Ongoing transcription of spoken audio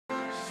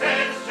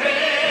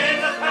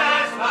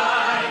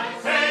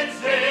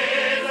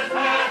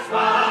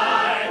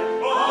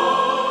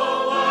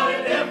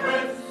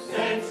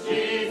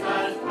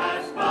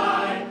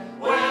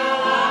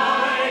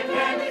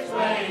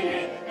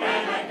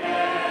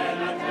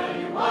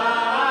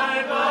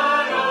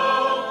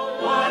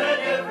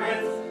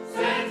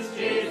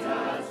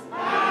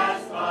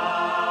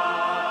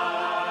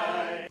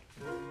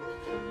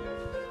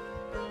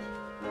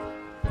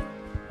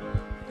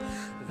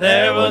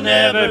will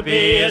never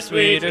be a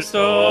sweeter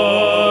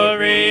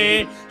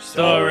story.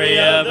 Story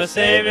of a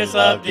Savior's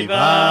love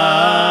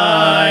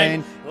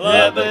divine.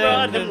 Love that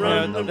brought him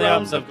from the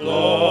realms of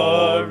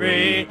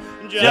glory,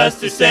 just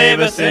to save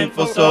a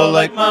sinful soul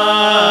like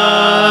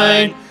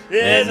mine.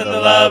 Isn't the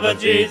love of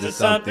Jesus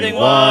something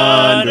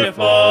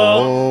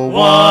wonderful?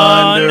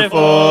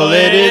 Wonderful,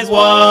 it is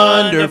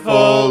wonderful.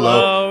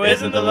 Oh,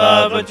 isn't the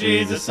love of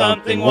Jesus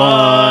something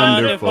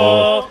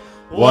wonderful?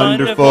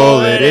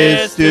 Wonderful it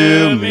is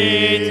to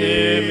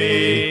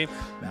me.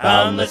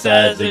 Boundless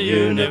as the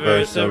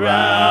universe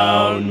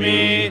around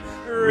me,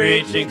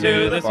 reaching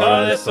to the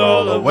farthest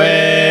soul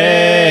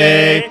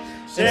away.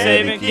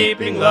 Saving,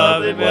 keeping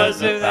love that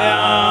was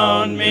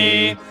around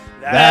me.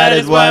 That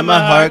is why my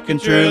heart can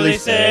truly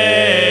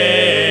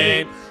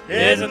say,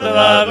 isn't the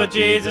love of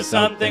Jesus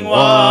something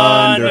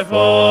wonderful?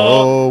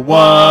 Oh,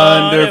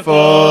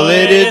 wonderful,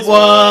 it is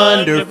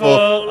wonderful.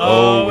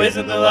 Oh,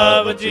 isn't the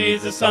love of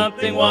Jesus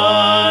something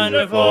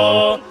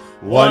wonderful?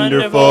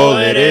 Wonderful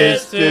it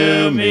is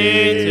to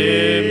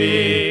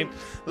me.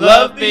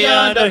 Love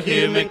beyond our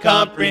human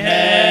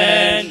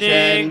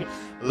comprehending.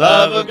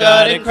 Love of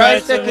God in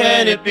Christ, how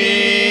can it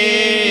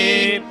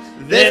be?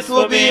 This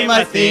will be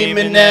my theme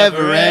and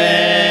never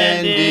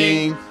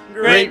ending.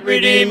 Great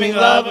redeeming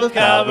love of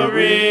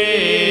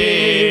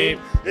Calvary.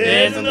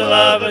 Isn't the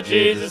love of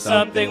Jesus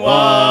something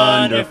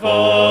wonderful?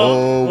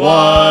 Oh,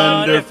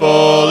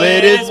 wonderful,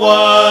 it is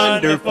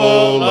wonderful.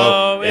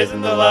 Oh,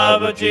 isn't the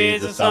love of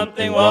Jesus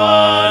something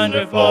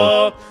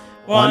wonderful?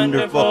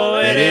 Wonderful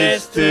it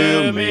is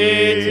to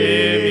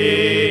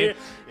me.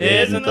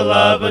 Isn't the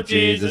love of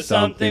Jesus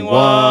something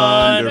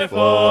wonderful?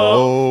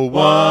 Oh,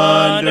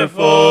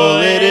 wonderful,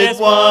 it is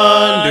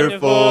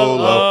wonderful.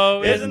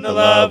 Oh, isn't the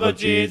love of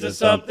Jesus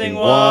something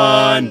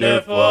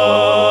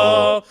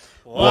wonderful?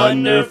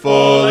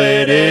 Wonderful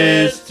it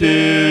is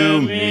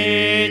to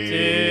me.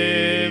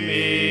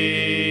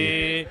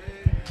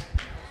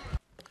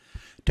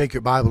 Take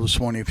your Bible this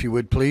morning, if you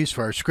would, please,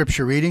 for our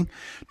scripture reading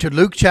to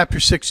Luke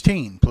chapter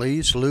 16,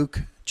 please.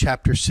 Luke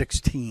chapter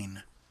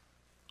 16.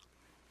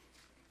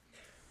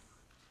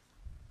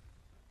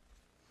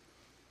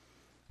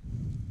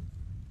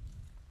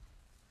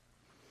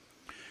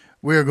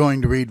 We are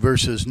going to read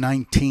verses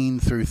 19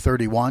 through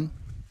 31.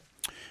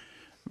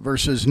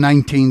 Verses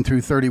 19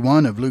 through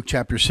 31 of Luke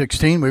chapter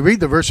 16. We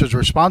read the verses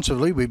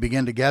responsively. We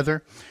begin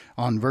together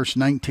on verse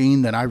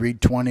 19, then I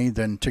read 20,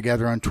 then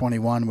together on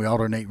 21. We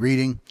alternate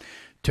reading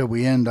till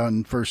we end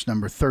on verse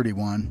number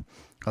 31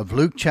 of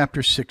Luke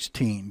chapter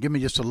 16. Give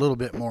me just a little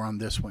bit more on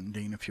this one,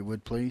 Dean, if you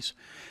would, please.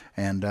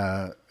 And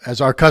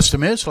as our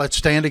custom is, let's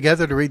stand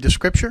together to read the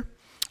scripture.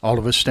 All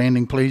of us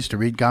standing, please, to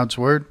read God's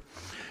word.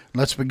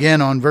 Let's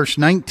begin on verse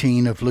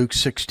 19 of Luke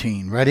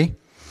 16. Ready?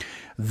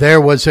 There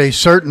was a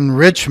certain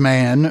rich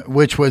man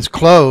which was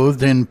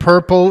clothed in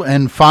purple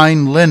and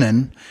fine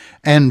linen,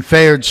 and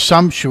fared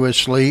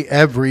sumptuously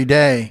every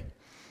day.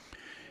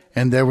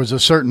 And there was a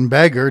certain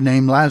beggar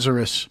named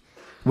Lazarus,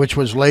 which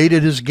was laid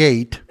at his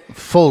gate,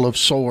 full of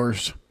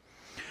sores,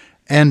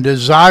 and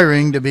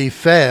desiring to be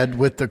fed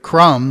with the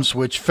crumbs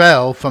which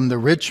fell from the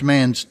rich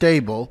man's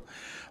table.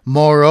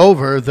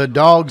 Moreover, the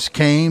dogs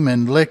came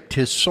and licked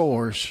his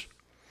sores.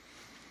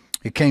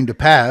 It came to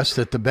pass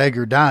that the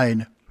beggar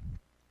died,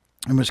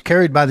 and was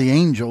carried by the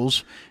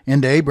angels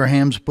into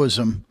Abraham's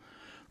bosom.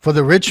 For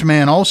the rich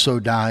man also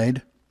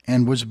died,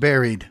 and was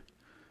buried.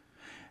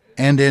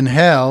 And in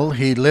hell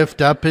he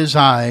lift up his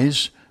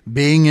eyes,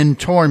 being in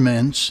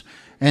torments,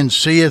 and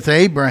seeth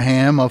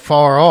Abraham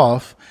afar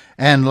off,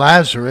 and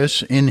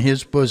Lazarus in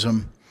his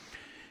bosom.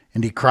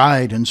 And he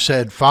cried and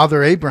said,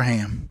 Father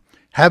Abraham,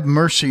 have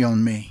mercy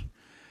on me,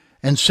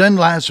 and send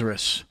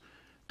Lazarus,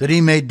 that he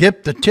may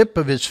dip the tip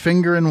of his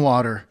finger in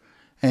water,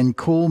 and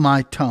cool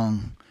my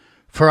tongue,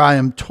 for I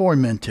am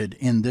tormented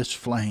in this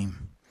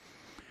flame.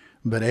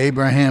 But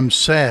Abraham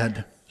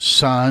said,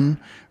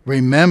 Son,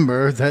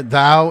 remember that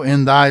thou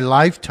in thy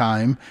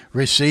lifetime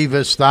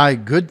receivest thy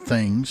good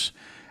things,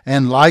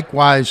 and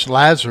likewise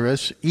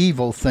Lazarus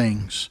evil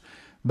things.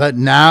 But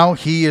now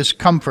he is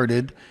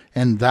comforted,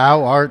 and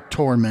thou art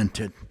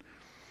tormented.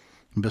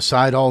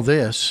 Beside all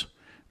this,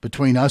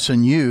 between us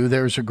and you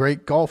there is a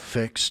great gulf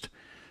fixed,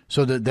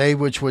 so that they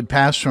which would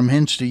pass from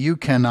hence to you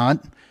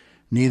cannot,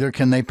 neither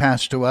can they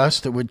pass to us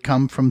that would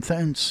come from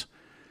thence.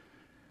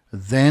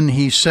 Then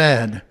he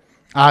said,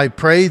 I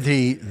pray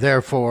thee,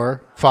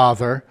 therefore,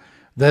 Father,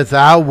 that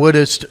thou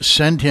wouldest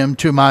send him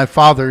to my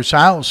father's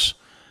house.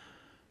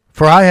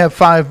 For I have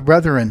 5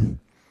 brethren,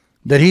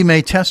 that he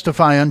may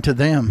testify unto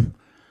them,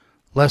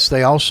 lest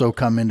they also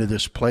come into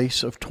this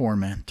place of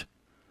torment.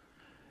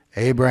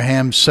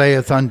 Abraham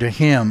saith unto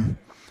him,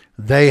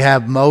 They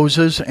have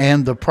Moses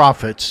and the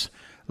prophets,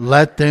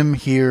 let them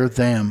hear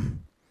them.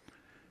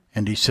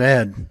 And he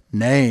said,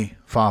 Nay,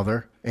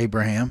 Father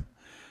Abraham,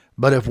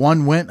 but if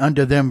one went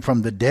unto them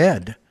from the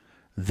dead,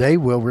 they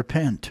will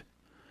repent.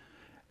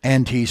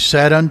 And he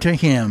said unto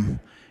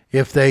him,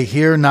 If they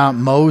hear not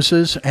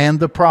Moses and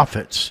the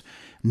prophets,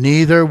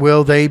 neither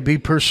will they be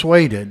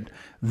persuaded,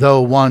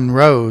 though one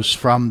rose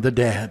from the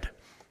dead.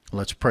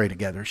 Let's pray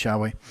together,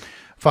 shall we?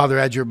 Father,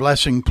 add your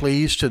blessing,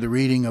 please, to the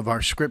reading of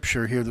our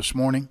scripture here this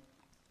morning.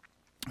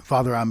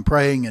 Father, I'm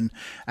praying and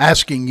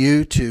asking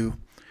you to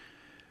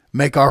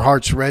make our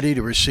hearts ready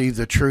to receive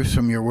the truth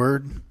from your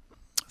word.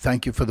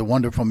 Thank you for the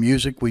wonderful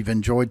music we've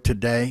enjoyed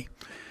today.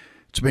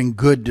 It's been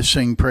good to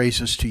sing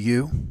praises to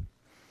you.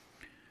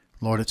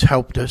 Lord, it's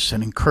helped us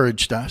and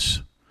encouraged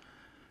us.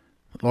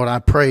 Lord, I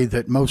pray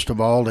that most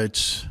of all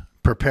it's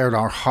prepared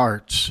our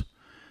hearts,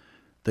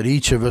 that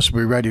each of us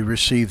be ready to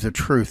receive the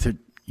truth that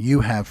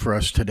you have for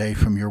us today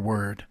from your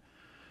word.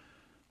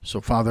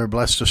 So, Father,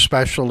 bless the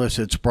special as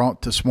it's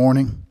brought this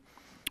morning.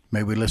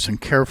 May we listen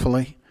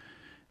carefully.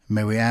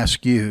 May we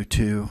ask you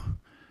to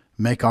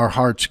make our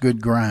hearts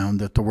good ground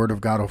that the word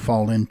of God will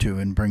fall into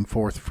and bring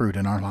forth fruit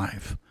in our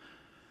life.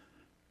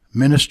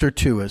 Minister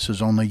to us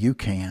as only you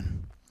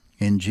can.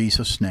 In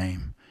Jesus'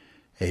 name,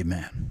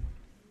 amen.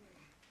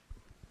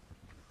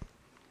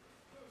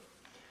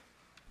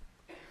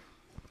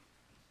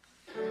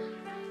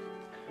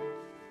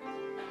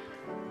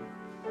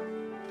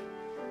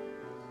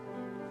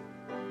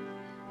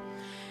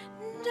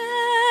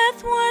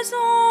 Death was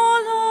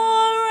all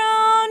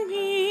around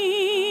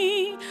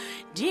me,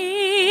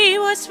 day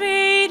was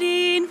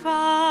fading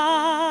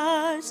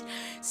fast,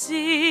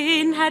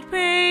 sin had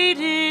paid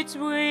its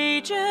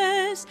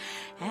wages,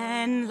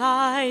 and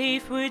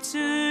life would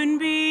soon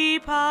be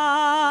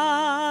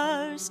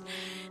past.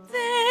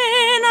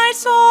 Then I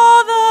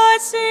saw the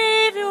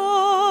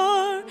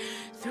Savior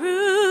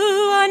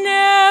through a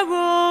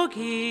narrow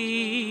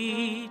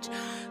gate,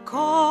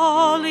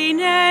 calling,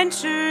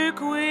 enter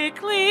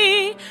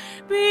quickly,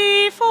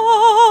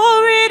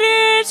 before it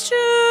is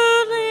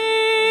too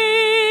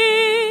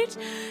late.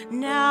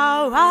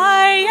 Now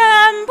I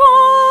am born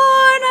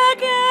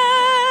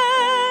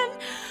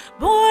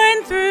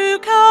through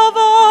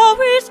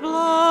Calvary's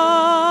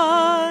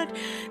blood.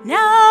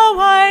 Now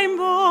I'm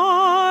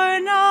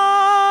born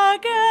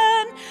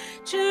again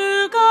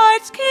to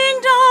God's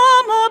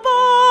kingdom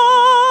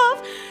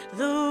above.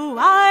 Though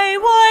I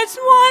was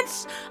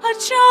once a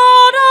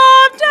child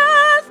of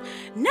death,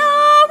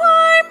 now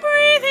I'm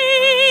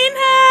breathing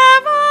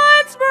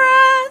heaven's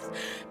breath.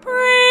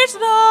 Praise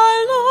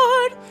the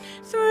Lord,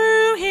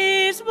 through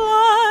his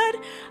blood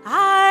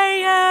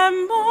I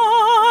am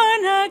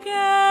born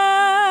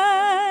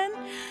again.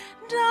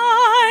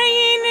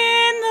 Dying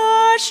in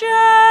the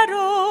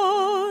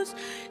shadows,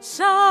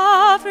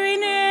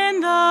 suffering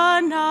in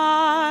the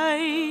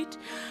night,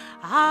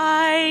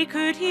 I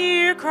could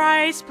hear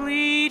Christ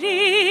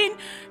pleading,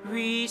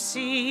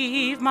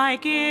 receive my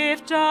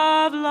gift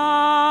of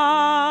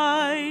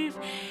life.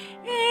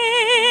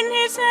 In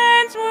his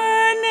hands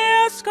were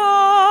nail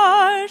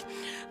scars,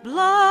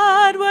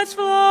 blood was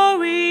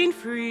flowing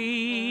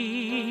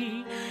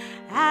free.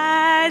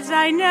 As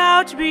I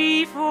knelt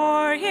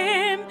before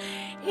him,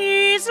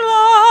 his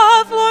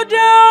love flowed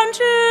down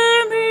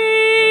to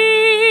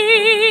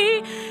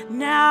me.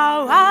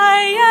 Now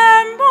I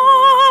am born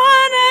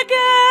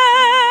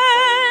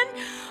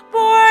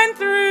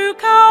through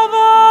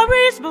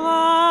Calvary's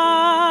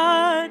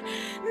blood.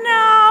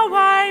 Now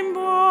I'm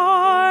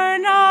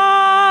born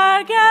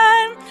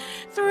again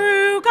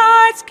through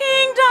God's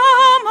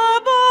kingdom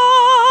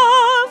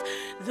above.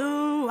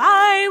 Though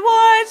I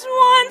was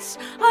once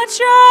a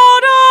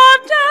child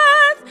of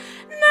death,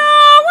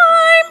 now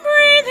I'm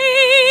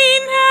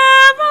breathing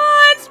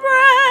heaven's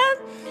breath.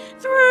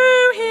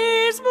 Through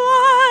his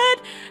blood,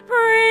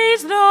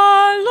 praise the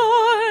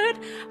Lord,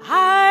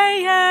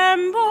 I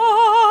am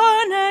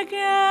born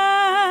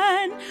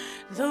again.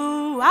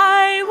 Though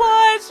I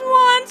was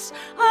once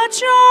a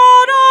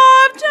child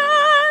of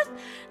death,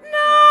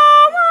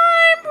 now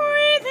I'm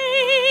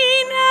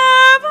breathing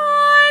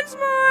heaven's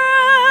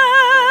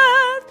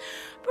breath.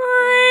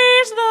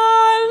 Praise the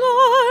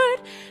Lord,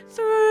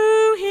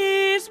 through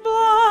his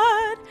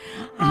blood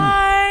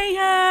I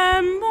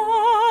am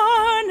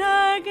born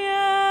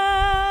again.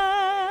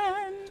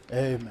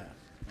 Amen.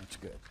 That's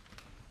good.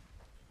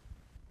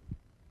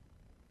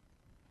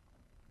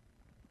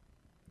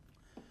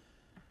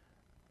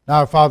 Now,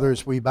 our Father,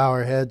 as we bow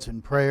our heads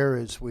in prayer,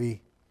 as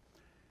we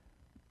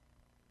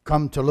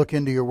come to look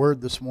into your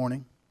word this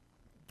morning,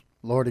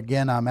 Lord,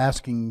 again, I'm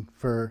asking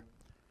for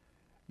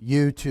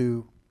you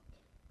to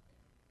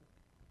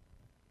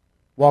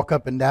walk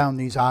up and down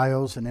these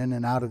aisles and in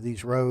and out of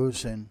these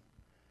rows and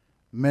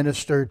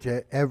minister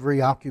to every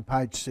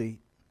occupied seat.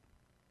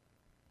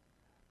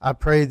 I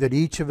pray that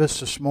each of us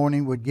this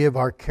morning would give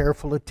our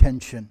careful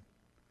attention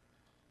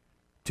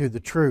to the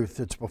truth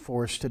that's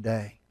before us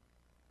today.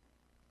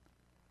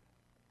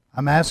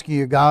 I'm asking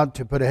you, God,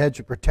 to put a hedge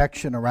of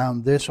protection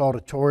around this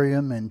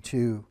auditorium and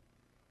to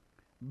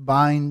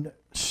bind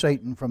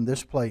Satan from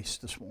this place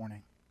this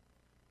morning.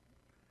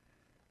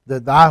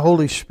 That thy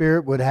Holy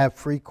Spirit would have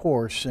free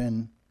course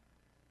in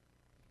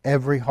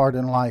every heart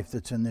and life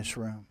that's in this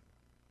room.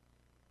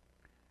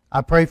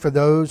 I pray for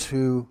those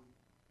who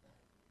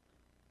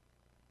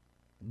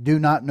do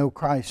not know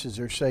Christ as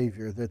their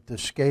Savior, that the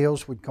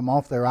scales would come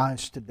off their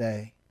eyes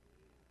today.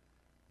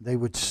 They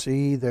would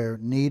see their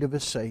need of a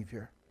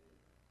Savior,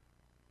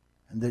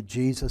 and that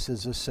Jesus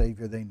is the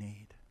Savior they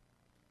need.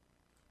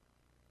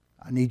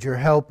 I need your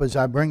help as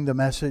I bring the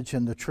message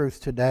and the truth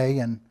today.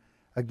 And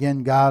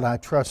again, God, I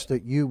trust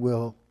that you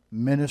will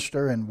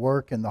minister and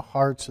work in the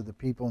hearts of the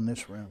people in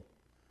this room.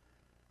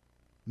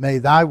 May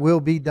thy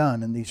will be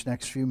done in these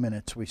next few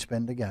minutes we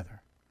spend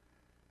together.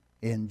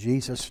 In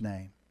Jesus'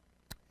 name,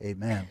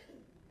 amen.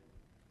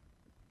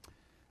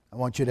 I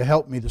want you to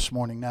help me this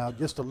morning now,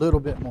 just a little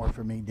bit more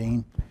for me,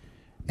 Dean.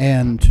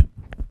 And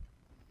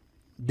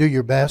do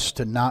your best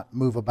to not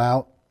move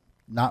about,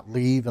 not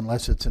leave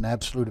unless it's an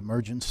absolute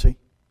emergency.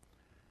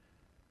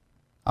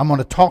 I'm going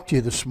to talk to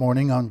you this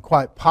morning on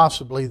quite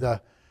possibly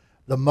the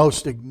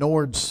most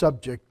ignored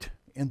subject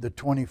in the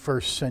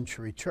 21st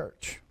century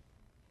church.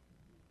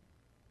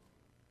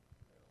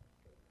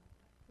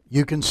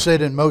 You can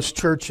sit in most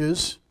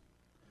churches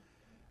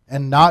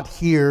and not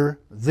hear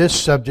this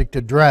subject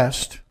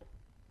addressed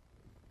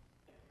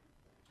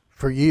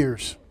for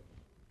years.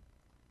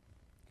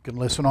 You can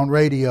listen on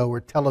radio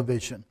or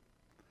television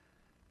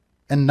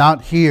and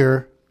not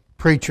hear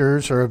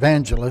preachers or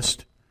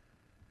evangelists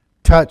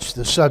touch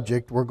the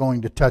subject we're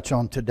going to touch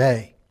on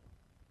today.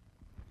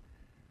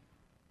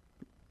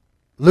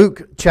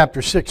 Luke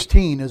chapter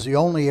 16 is the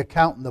only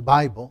account in the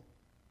Bible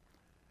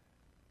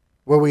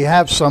where we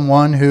have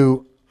someone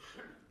who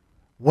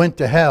went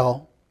to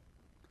hell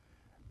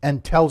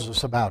and tells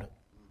us about it.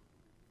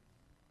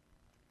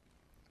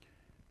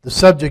 The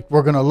subject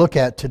we're going to look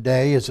at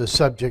today is a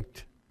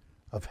subject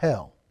of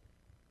hell.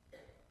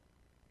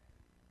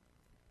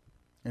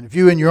 And if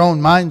you in your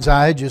own mind's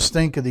eye just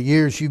think of the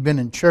years you've been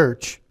in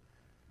church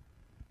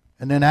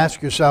and then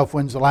ask yourself,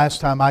 when's the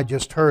last time I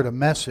just heard a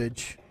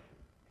message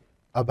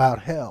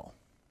about hell?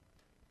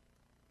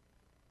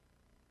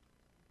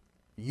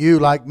 You,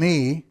 like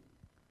me,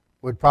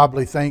 would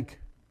probably think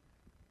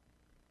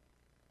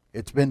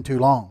it's been too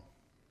long.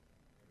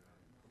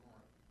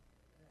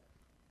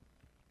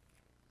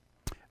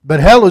 But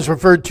hell is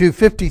referred to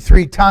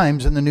 53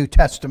 times in the New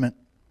Testament.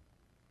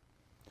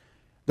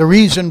 The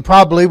reason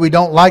probably we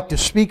don't like to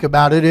speak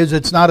about it is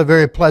it's not a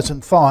very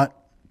pleasant thought.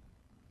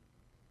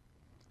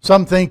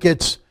 Some think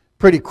it's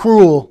pretty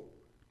cruel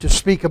to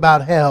speak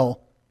about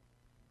hell.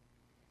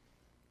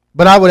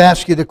 But I would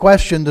ask you the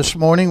question this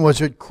morning, was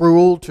it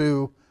cruel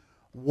to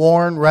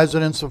warn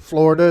residents of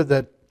Florida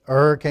that a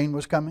hurricane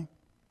was coming?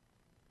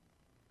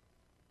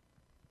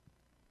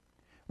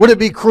 Would it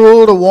be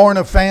cruel to warn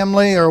a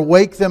family or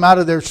wake them out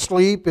of their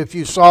sleep if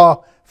you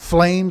saw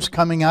flames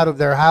coming out of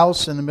their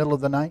house in the middle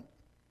of the night?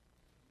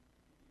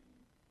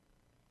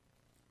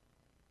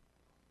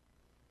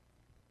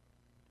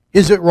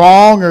 Is it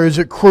wrong or is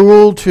it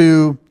cruel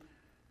to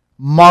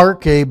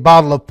mark a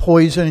bottle of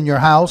poison in your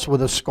house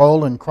with a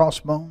skull and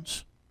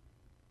crossbones?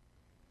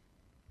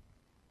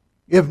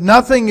 If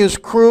nothing is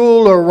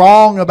cruel or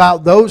wrong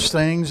about those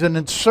things, then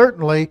it's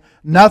certainly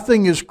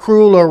nothing is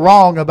cruel or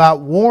wrong about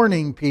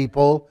warning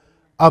people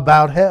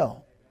about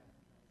hell.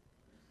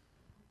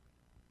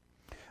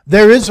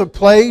 There is a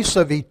place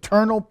of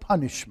eternal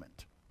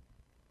punishment,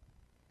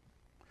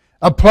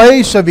 a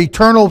place of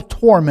eternal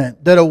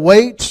torment that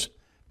awaits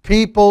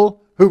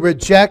people who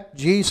reject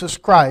Jesus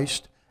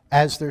Christ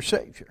as their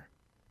Savior.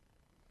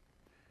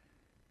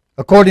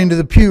 According to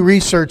the Pew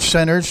Research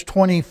Center's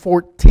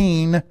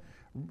 2014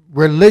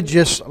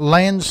 Religious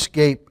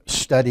Landscape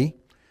Study,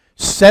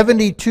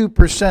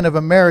 72% of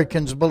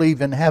Americans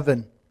believe in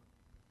heaven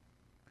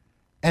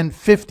and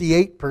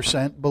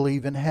 58%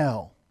 believe in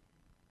hell.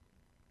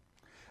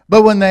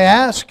 But when they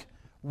ask,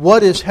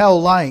 what is hell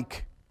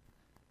like?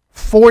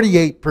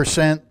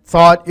 48%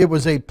 thought it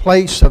was a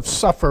place of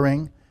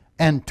suffering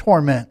and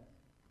torment.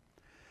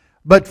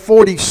 But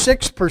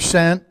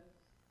 46%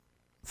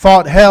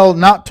 thought hell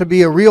not to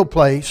be a real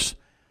place,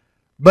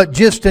 but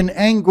just an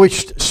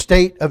anguished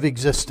state of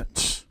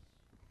existence.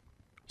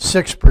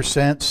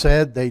 6%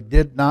 said they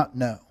did not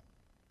know.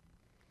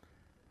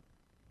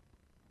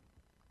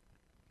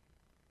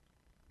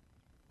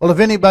 Well, if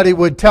anybody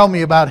would tell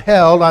me about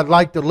hell, I'd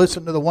like to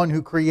listen to the one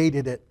who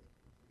created it.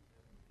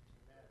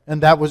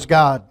 And that was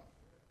God.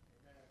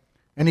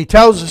 And He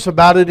tells us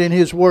about it in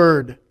His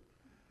Word.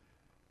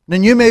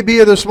 Then you may be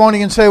here this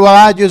morning and say, well,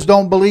 I just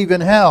don't believe in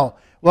hell.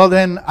 Well,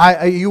 then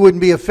you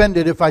wouldn't be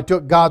offended if I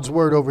took God's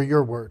word over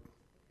your word.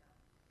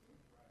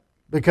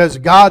 Because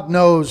God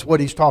knows what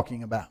He's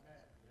talking about.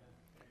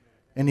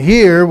 And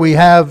here we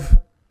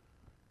have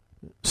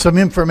some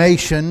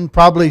information,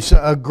 probably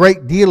a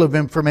great deal of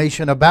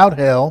information about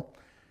hell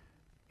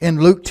in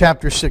Luke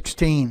chapter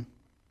 16.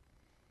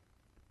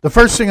 The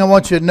first thing I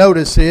want you to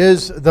notice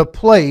is the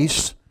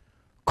place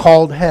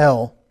called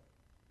hell.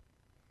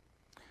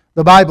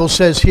 The Bible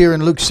says here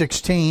in Luke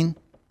 16,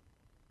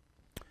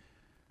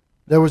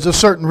 there was a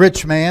certain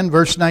rich man,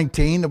 verse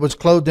 19, that was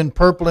clothed in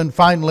purple and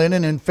fine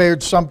linen and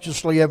fared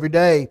sumptuously every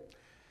day.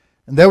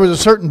 And there was a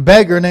certain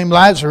beggar named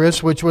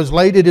Lazarus, which was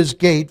laid at his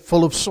gate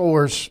full of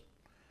sores,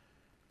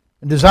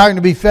 and desiring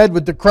to be fed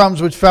with the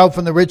crumbs which fell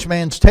from the rich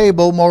man's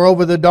table.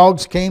 Moreover, the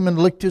dogs came and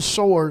licked his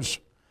sores.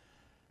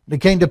 And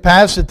it came to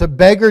pass that the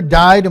beggar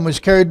died and was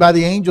carried by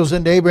the angels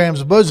into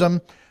Abraham's bosom.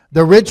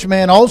 The rich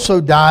man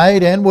also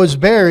died and was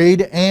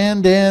buried,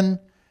 and in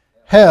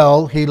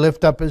hell he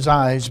lift up his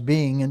eyes,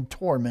 being in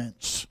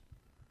torments.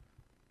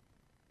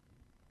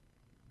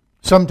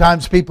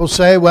 Sometimes people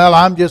say, well,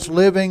 I'm just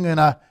living in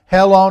a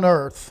hell on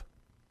earth.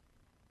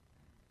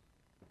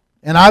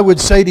 And I would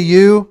say to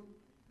you,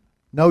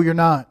 no, you're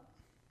not.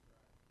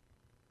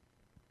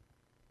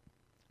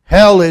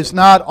 Hell is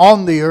not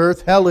on the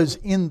earth. Hell is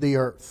in the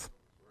earth.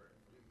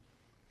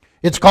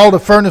 It's called a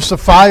furnace of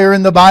fire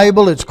in the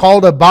Bible. It's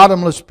called a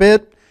bottomless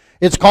pit.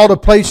 It's called a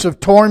place of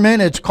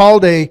torment. It's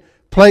called a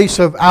place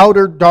of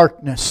outer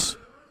darkness.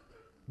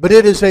 But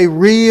it is a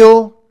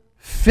real,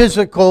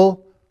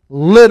 physical,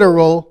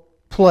 literal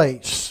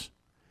place.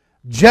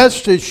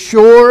 Just as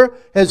sure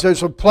as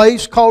there's a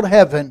place called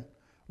heaven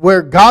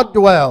where God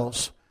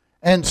dwells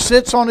and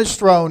sits on His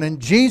throne and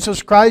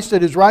Jesus Christ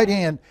at His right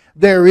hand,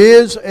 there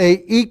is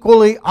an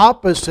equally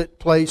opposite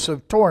place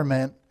of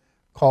torment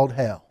called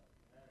hell.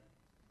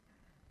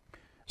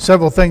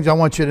 Several things I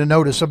want you to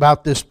notice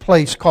about this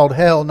place called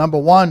hell. Number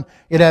one,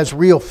 it has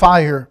real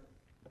fire.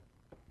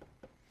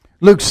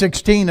 Luke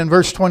 16 and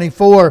verse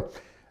 24,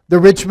 the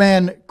rich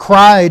man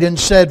cried and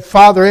said,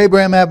 Father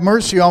Abraham, have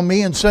mercy on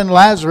me and send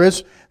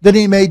Lazarus that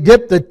he may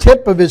dip the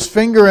tip of his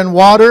finger in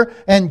water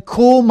and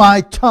cool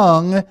my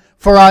tongue,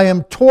 for I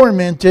am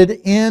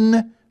tormented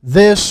in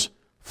this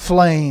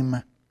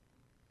flame.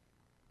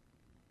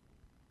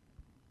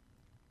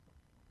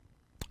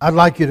 I'd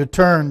like you to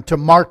turn to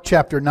Mark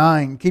chapter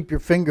 9. Keep your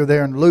finger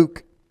there in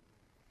Luke.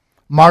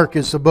 Mark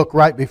is the book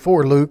right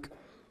before Luke.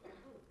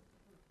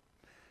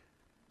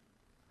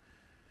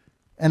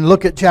 And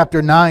look at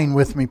chapter 9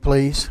 with me,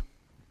 please.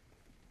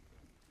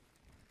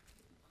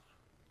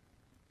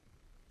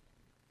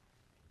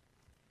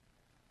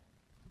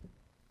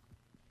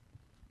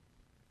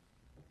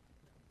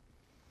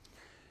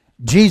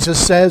 Jesus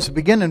says,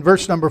 begin in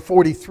verse number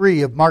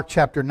 43 of Mark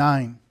chapter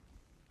 9.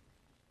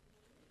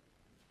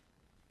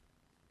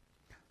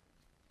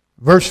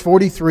 Verse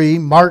 43,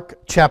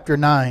 Mark chapter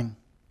 9.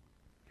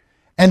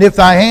 And if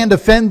thy hand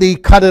offend thee,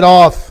 cut it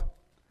off.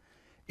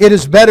 It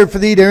is better for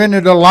thee to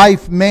enter the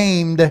life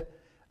maimed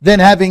than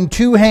having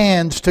two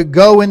hands to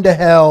go into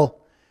hell,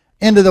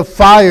 into the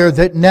fire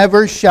that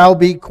never shall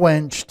be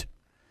quenched,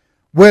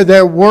 where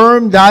their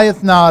worm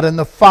dieth not, and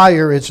the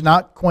fire is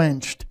not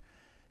quenched.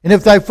 And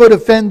if thy foot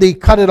offend thee,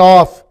 cut it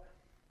off.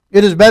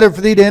 It is better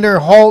for thee to enter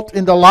halt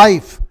into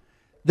life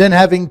than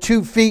having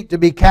 2 feet to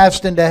be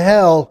cast into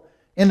hell,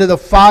 into the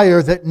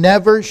fire that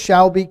never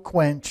shall be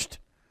quenched,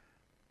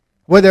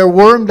 where their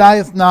worm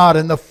dieth not,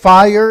 and the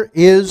fire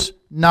is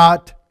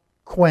not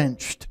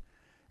quenched.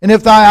 And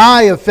if thy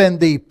eye offend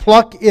thee,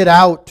 pluck it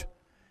out.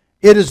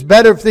 It is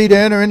better for thee to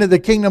enter into the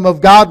kingdom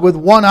of God with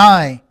one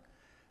eye,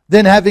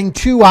 than having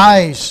 2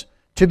 eyes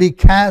to be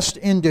cast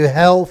into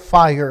hell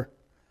fire,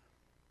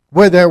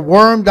 where their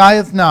worm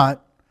dieth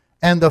not,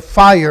 and the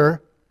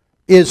fire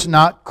is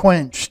not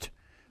quenched.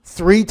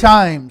 3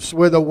 times,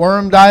 where the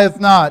worm dieth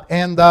not,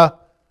 and the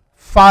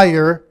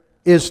fire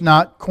is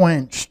not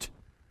quenched.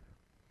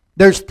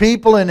 There's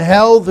people in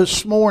hell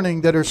this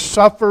morning that are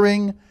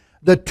suffering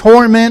the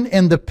torment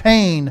and the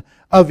pain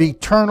of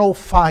eternal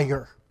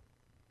fire.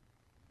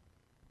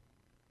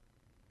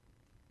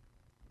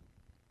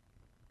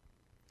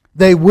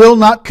 They will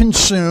not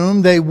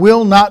consume. They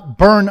will not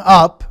burn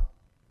up.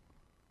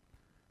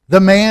 The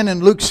man in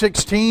Luke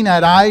 16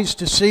 had eyes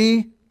to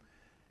see.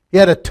 He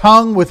had a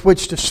tongue with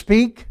which to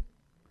speak.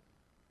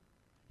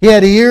 He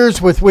had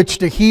ears with which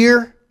to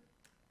hear.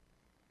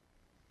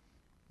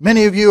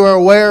 Many of you are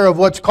aware of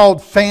what's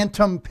called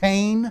phantom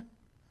pain.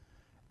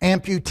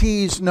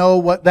 Amputees know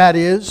what that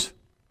is.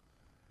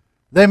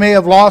 They may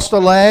have lost a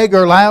leg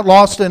or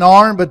lost an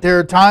arm, but there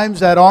are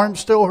times that arm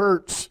still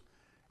hurts,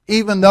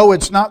 even though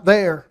it's not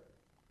there.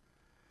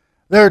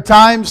 There are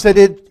times that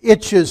it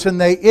itches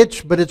and they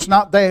itch, but it's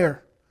not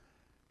there.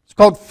 It's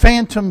called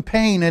phantom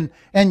pain,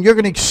 and you're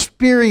going to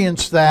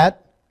experience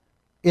that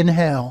in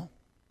hell.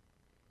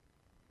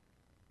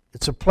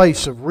 It's a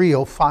place of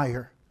real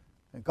fire.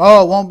 Think,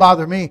 oh, it won't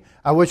bother me.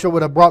 I wish I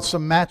would have brought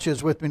some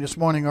matches with me this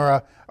morning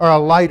or a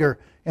lighter,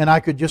 and I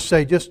could just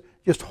say, just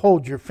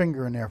hold your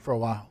finger in there for a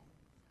while.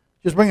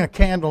 Just bring a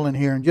candle in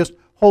here and just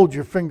hold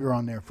your finger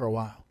on there for a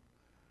while.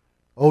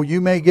 Oh,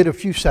 you may get a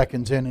few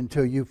seconds in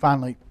until you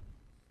finally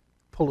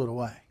pull it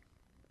away.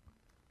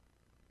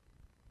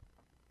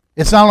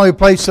 It's not only a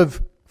place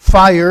of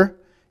fire,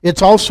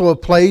 it's also a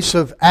place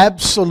of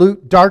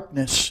absolute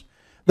darkness.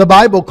 The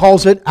Bible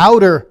calls it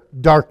outer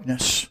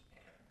darkness.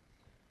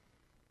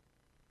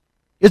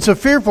 It's a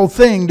fearful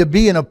thing to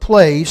be in a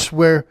place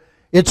where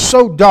it's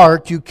so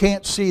dark you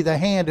can't see the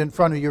hand in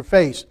front of your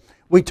face.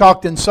 We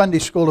talked in Sunday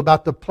school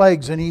about the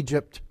plagues in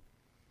Egypt.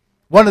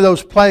 One of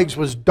those plagues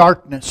was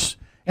darkness.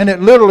 And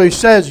it literally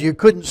says you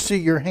couldn't see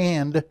your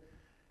hand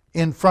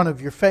in front of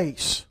your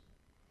face.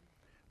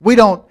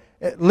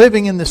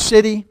 Living in the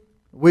city,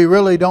 we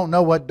really don't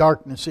know what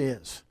darkness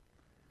is.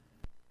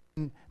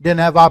 Didn't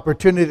have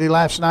opportunity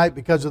last night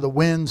because of the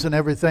winds and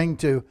everything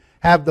to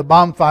have the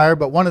bonfire.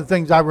 But one of the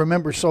things I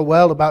remember so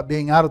well about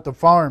being out at the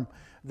farm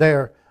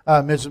there,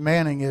 Mrs.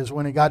 Manning, is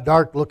when it got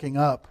dark looking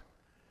up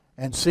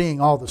and seeing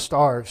all the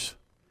stars.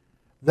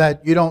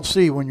 that you don't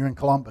see when you're in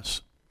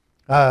Columbus.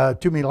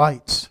 Too many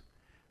lights.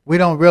 We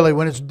don't really,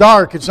 when it's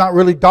dark, it's not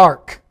really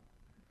dark.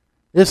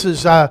 This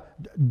is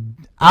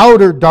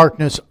outer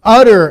darkness,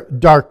 utter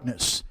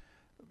darkness,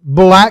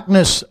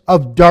 blackness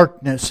of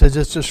darkness, as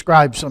it's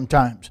described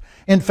sometimes.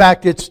 In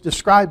fact, it's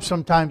described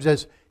sometimes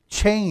as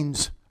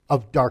chains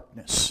of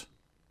darkness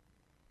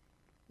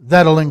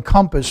that'll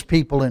encompass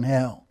people in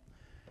hell.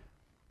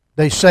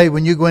 They say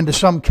when you go into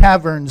some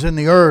caverns in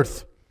the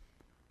earth,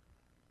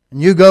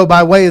 and you go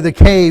by way of the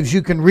caves,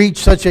 you can reach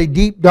such a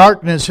deep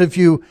darkness. If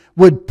you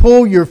would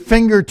pull your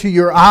finger to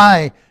your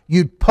eye,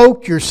 you'd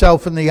poke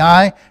yourself in the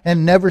eye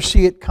and never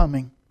see it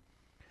coming.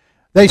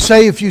 They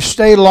say if you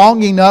stay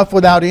long enough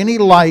without any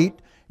light,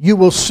 you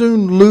will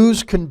soon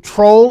lose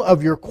control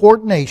of your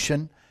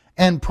coordination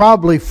and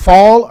probably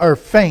fall or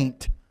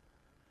faint.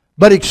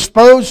 But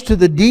exposed to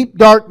the deep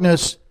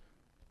darkness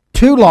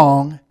too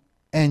long,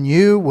 and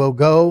you will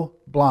go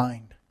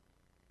blind.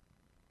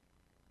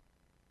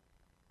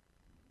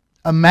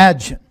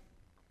 Imagine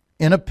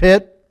in a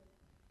pit,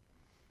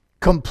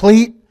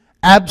 complete,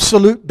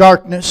 absolute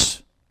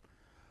darkness,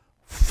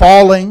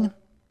 falling,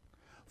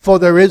 for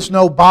there is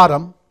no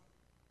bottom,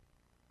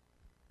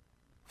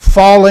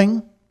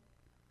 falling,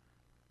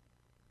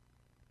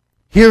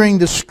 hearing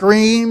the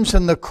screams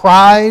and the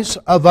cries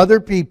of other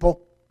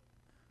people.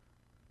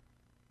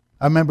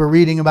 I remember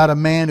reading about a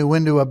man who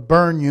went to a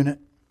burn unit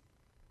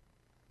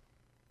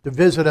to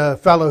visit a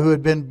fellow who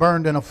had been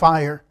burned in a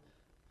fire.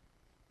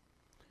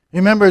 He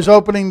remembers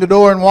opening the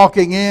door and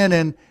walking in,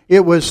 and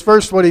it was,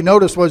 first what he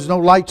noticed was no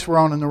lights were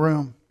on in the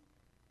room.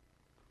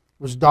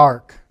 It was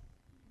dark.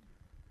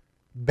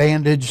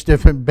 Bandaged,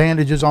 different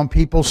bandages on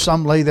people.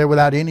 Some lay there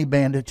without any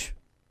bandage.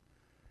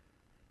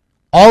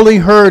 All he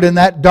heard in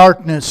that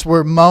darkness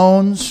were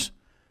moans,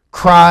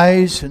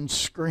 cries, and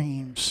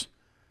screams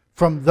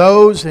from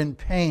those in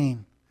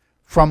pain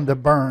from the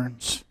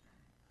burns.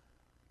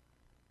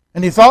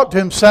 And he thought to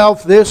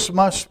himself, this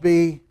must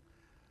be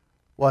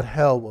what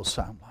hell will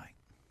sound like.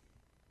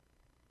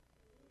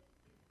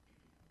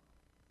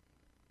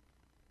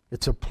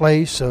 It's a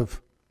place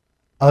of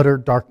utter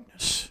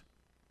darkness.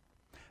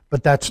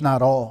 But that's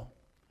not all.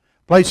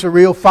 A place of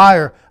real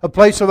fire, a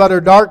place of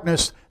utter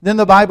darkness. Then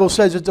the Bible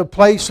says it's a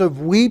place of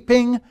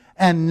weeping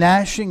and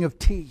gnashing of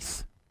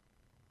teeth.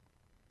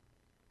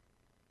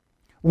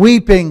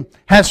 Weeping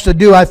has to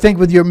do, I think,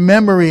 with your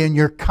memory and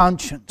your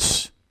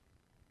conscience.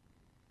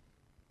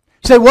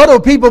 You say, what will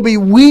people be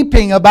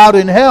weeping about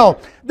in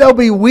hell? They'll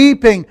be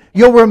weeping.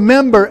 You'll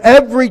remember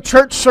every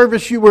church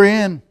service you were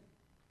in.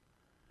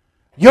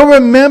 You'll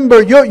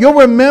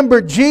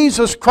remember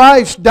Jesus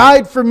Christ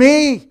died for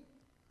me.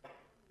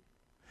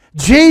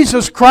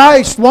 Jesus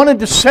Christ wanted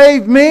to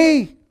save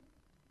me.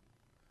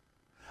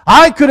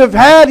 I could have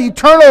had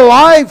eternal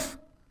life,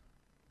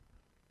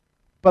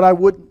 but I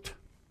wouldn't.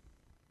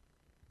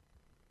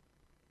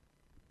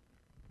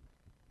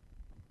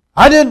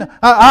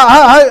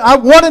 I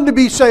wanted to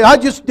be saved. I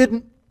just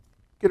didn't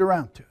get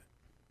around to it.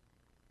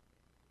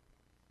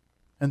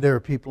 And there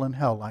are people in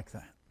hell like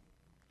that.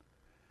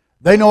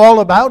 They know all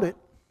about it,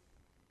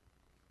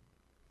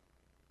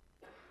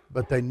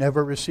 but they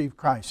never received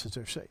Christ as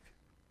their Savior.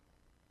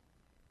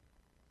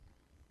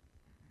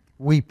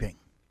 Weeping.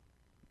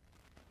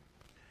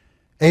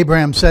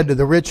 Abraham said to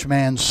the rich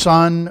man,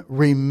 son,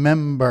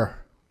 remember.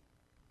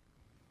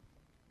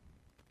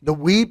 The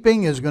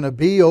weeping is going to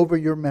be over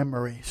your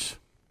memories.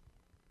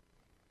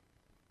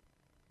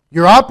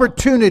 Your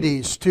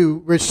opportunities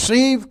to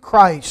receive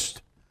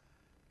Christ,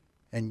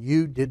 and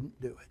you didn't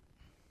do it.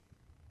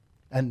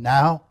 And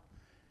now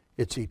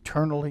it's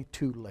eternally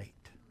too late.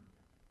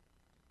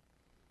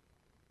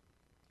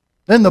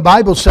 Then the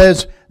Bible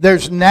says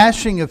there's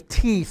gnashing of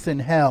teeth in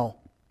hell.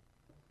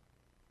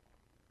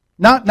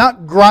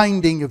 Not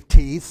grinding of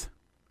teeth.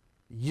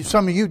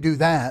 Some of you do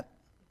that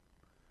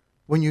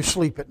when you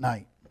sleep at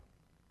night.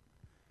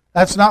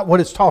 That's not what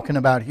it's talking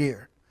about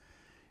here.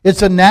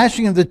 It's a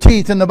gnashing of the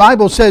teeth. And the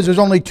Bible says there's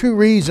only two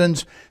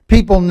reasons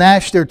people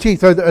gnash their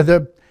teeth.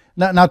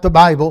 Not the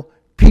Bible.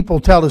 People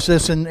tell us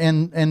this,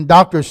 and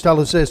doctors tell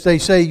us this. They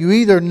say you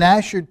either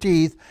gnash your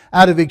teeth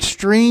out of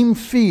extreme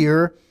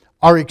fear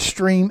or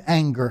extreme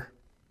anger.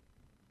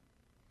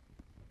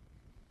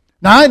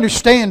 Now I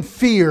understand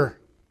fear.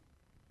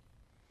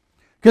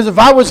 Because if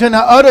I was in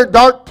an utter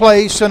dark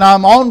place and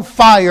I'm on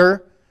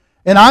fire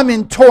and I'm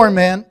in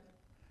torment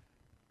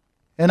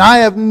and I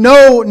have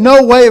no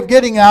way of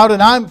getting out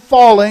and I'm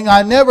falling,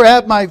 I never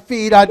have my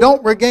feet, I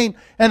don't regain,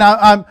 and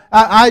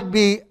I'd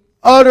be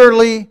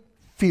utterly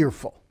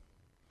fearful.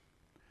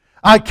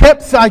 I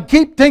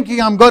keep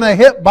thinking I'm going to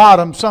hit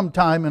bottom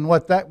sometime, and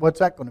what's that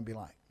going to be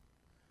like?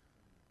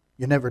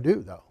 You never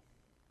do, though.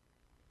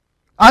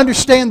 I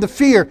understand the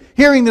fear,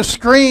 hearing the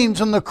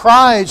screams and the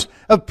cries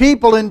of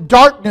people in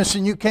darkness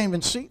and you can't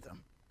even see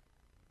them.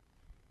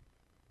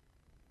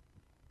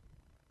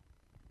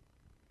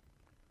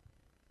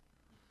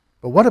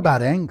 But what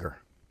about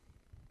anger?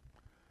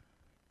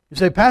 You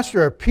say,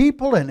 Pastor, are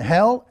people in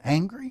hell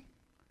angry?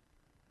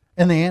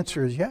 And the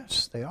answer is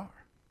yes, they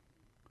are.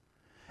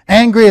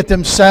 Angry at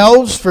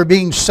themselves for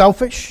being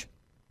selfish.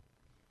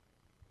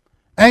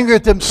 Angry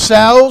at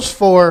themselves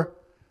for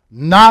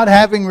not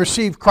having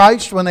received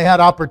Christ when they had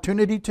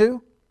opportunity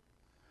to.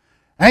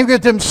 Angry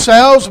at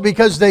themselves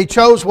because they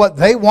chose what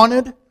they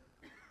wanted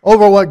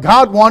over what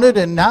God wanted,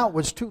 and now it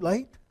was too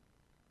late.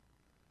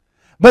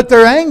 But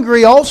they're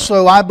angry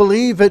also, I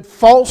believe, at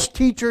false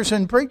teachers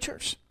and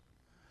preachers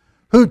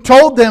who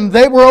told them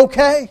they were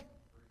okay.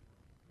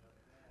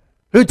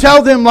 Who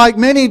tell them, like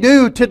many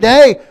do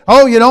today,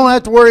 oh, you don't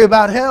have to worry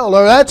about hell,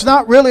 or that's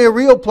not really a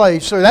real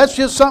place, or that's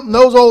just something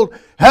those old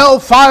hell,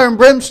 fire, and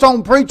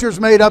brimstone preachers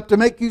made up to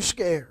make you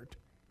scared.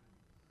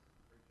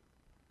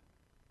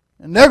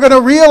 And they're going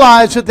to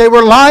realize that they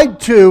were lied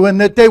to and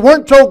that they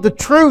weren't told the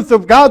truth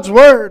of God's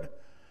Word.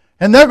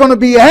 And they're going to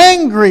be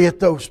angry at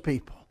those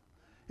people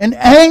and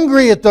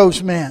angry at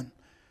those men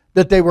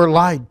that they were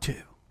lied to.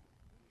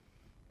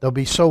 They'll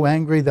be so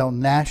angry they'll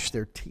gnash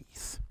their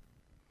teeth.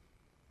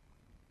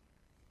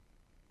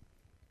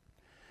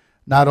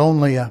 Not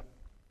only a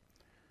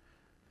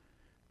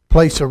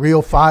place of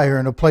real fire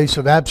and a place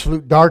of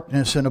absolute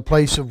darkness and a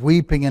place of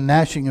weeping and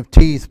gnashing of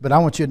teeth, but I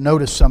want you to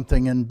notice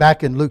something. And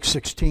back in Luke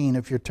 16,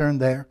 if you turn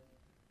there,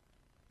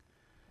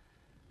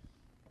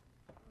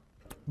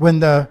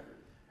 when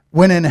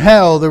in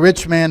hell the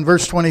rich man,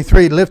 verse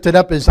 23, lifted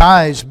up his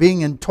eyes,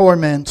 being in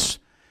torments,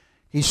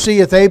 he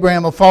seeth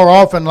Abraham afar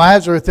off and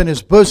Lazarus in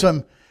his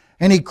bosom,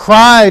 and he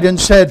cried and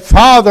said,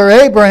 Father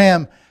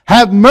Abraham,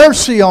 have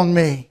mercy on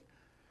me,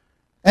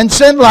 and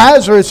send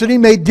Lazarus that he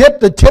may dip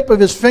the tip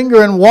of his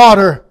finger in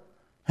water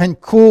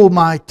and cool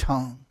my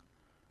tongue,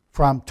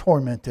 for I'm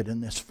tormented in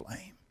this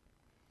flame.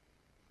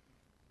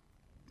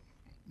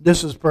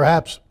 This is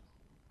perhaps,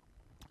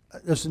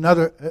 there's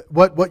another,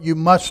 what you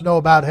must know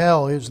about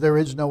hell is there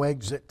is no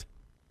exit.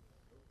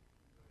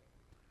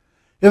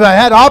 If I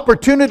had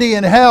opportunity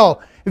in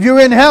hell, if you were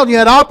in hell and you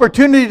had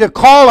opportunity to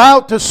call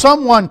out to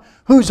someone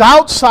who's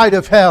outside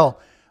of hell,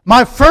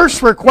 my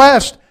first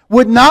request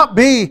would not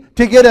be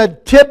to get a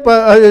tip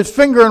of his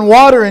finger in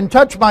water and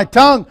touch my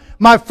tongue.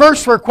 My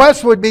first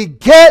request would be,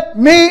 get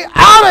me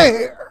out of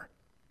here.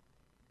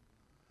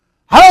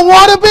 I don't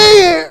want to be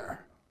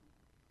here.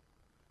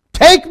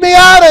 Take me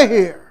out of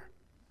here.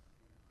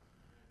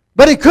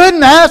 But he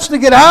couldn't ask to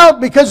get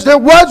out because there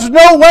was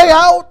no way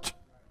out.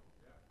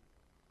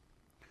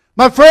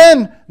 My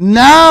friend,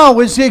 now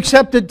is the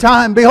accepted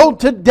time. Behold,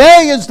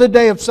 today is the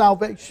day of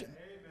salvation.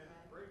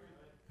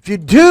 If you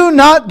do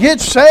not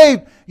get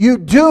saved, you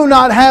do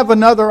not have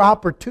another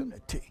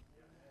opportunity.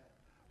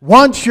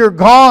 Once you're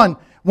gone,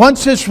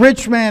 once this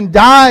rich man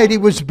died, he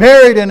was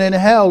buried, and in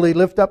hell he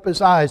lifted up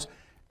his eyes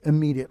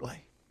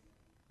immediately.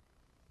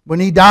 When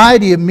he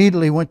died, he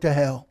immediately went to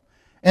hell.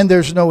 And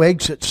there's no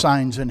exit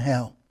signs in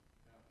hell.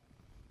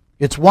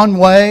 It's one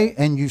way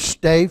and you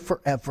stay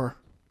forever.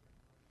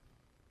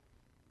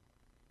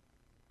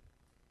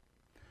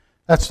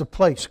 That's the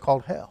place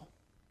called hell.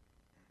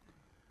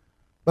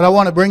 But I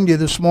want to bring to you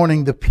this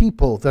morning the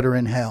people that are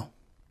in hell.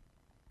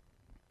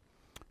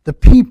 The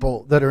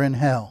people that are in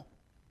hell.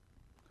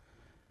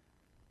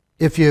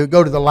 If you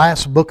go to the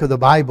last book of the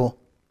Bible,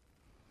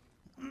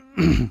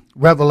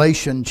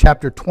 Revelation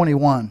chapter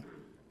 21.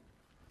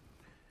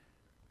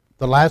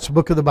 The last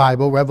book of the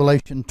Bible,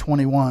 Revelation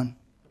 21.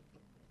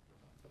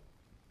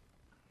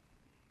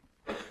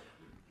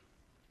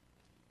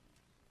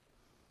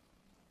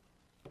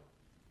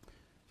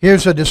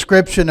 Here's a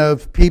description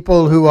of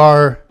people who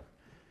are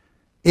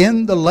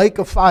in the lake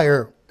of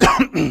fire.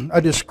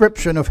 A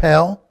description of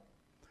hell.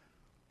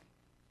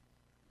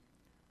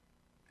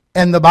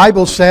 And the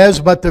Bible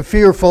says, but the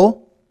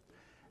fearful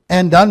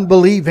and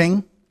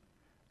unbelieving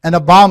and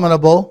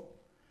abominable,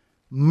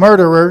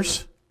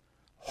 murderers,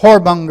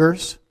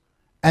 whoremongers,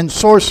 and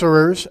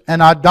sorcerers,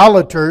 and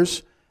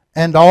idolaters,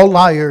 and all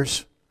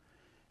liars,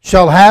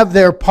 shall have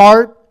their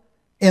part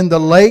in the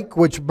lake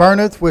which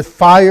burneth with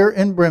fire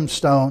and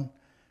brimstone,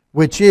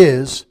 which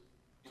is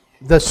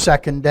the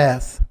second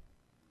death.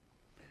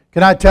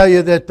 Can I tell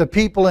you that the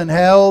people in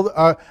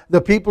hell,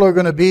 the people who are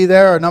going to be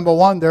there are, number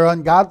one, they're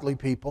ungodly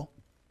people.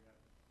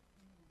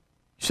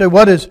 You say,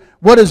 what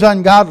is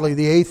ungodly?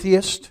 The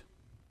atheist?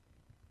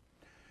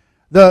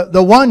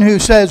 The one who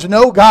says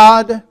no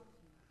God,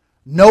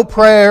 no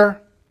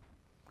prayer,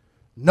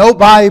 no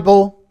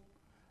Bible,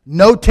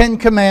 no Ten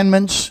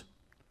Commandments,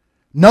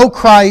 no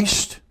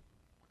Christ.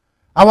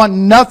 I want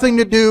nothing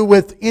to do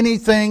with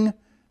anything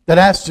that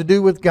has to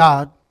do with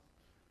God.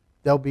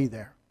 They'll be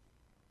there.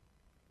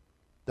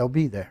 They'll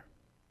be there.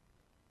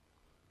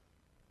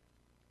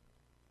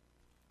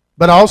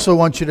 But I also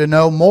want you to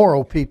know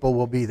moral people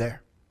will be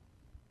there.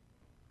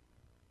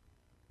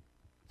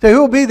 So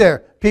who will be there?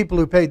 People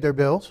who paid their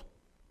bills.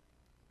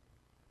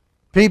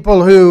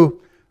 People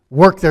who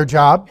worked their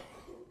job.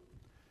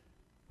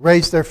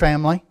 Raised their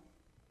family.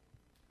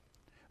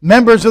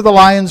 Members of the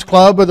Lions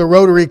Club or the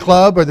Rotary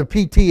Club or the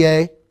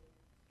PTA.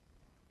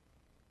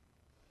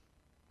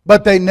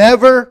 But they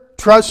never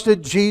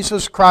trusted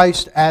Jesus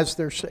Christ as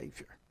their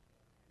Savior.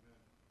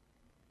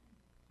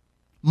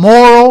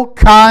 Moral,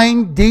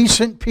 kind,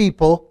 decent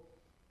people,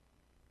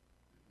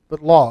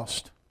 but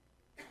lost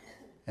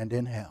and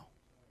in hell.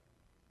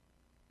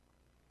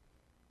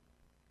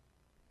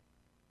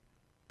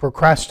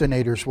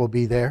 Procrastinators will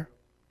be there.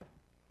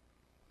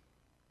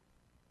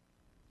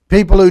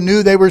 People who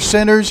knew they were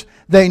sinners,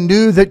 they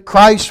knew that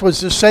Christ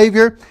was the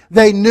Savior.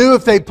 They knew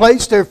if they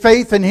placed their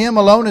faith in Him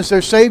alone as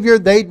their Savior,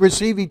 they'd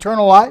receive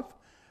eternal life,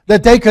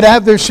 that they could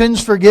have their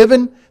sins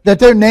forgiven, that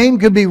their name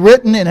could be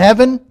written in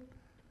heaven.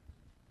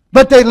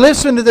 But they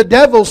listened to the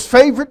devil's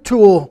favorite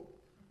tool.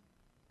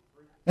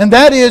 And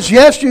that is,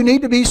 yes, you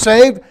need to be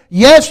saved.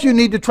 Yes, you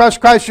need to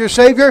trust Christ your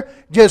Savior.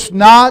 Just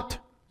not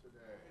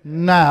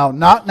now.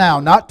 Not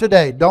now. Not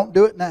today. Don't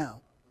do it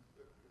now.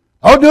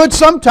 Oh, do it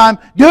sometime.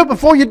 Do it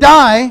before you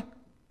die.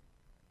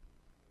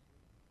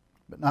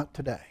 But not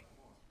today.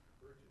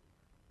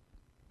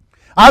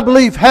 I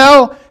believe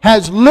hell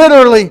has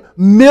literally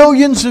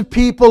millions of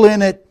people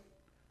in it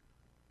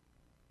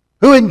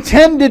who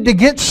intended to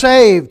get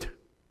saved,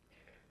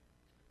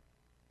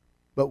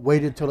 but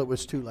waited till it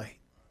was too late.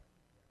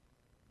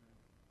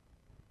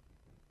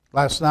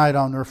 Last night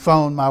on her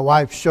phone, my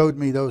wife showed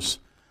me those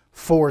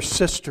 4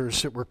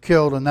 sisters that were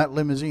killed in that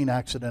limousine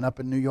accident up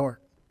in New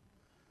York.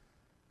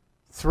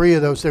 3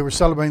 of those, they were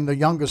celebrating the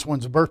youngest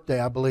one's birthday,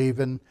 I believe,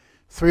 and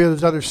 3 of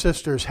those other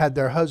sisters had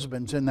their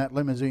husbands in that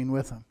limousine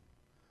with them.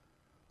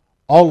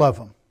 All of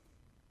them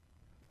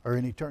are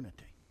in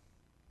eternity.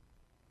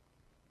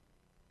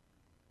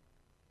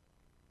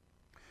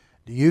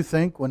 Do you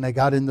think when they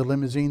got in the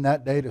limousine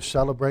that day to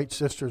celebrate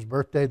Sister's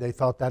birthday, they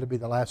thought that would be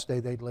the last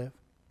day they'd live?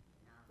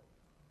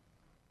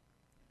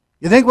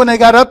 You think when they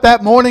got up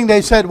that morning,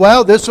 they said,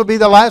 well, this will be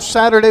the last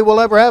Saturday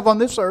we'll ever have on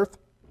this earth?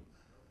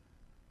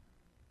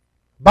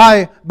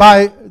 By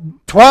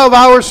 12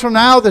 hours from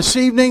now, this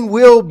evening,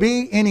 we'll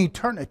be in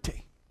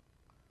eternity.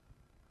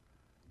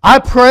 I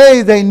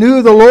pray they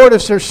knew the Lord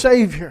as their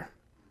Savior.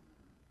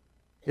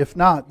 If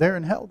not, they're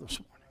in hell this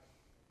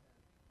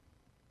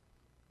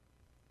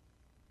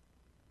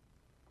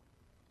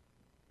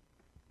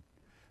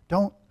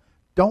morning.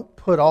 Don't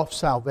put off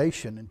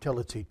salvation until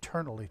it's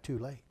eternally too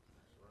late.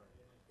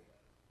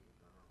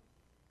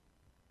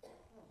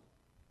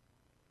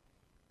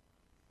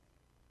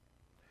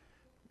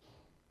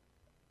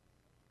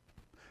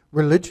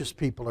 Religious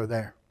people are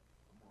there.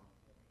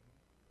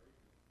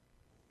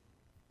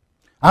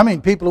 I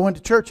mean, people who went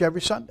to church every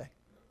Sunday.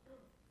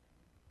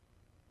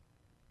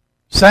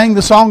 Sang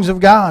the songs of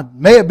God.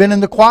 May have been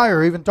in the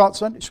choir, even taught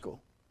Sunday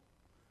school.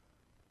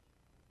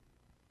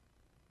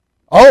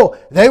 Oh,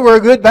 they were a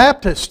good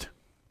Baptist.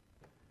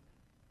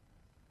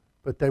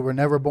 But they were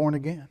never born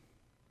again.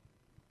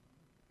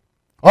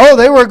 Oh,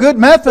 they were a good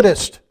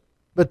Methodist.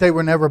 But they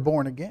were never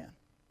born again.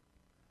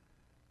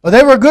 Oh,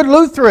 they were a good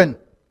Lutheran.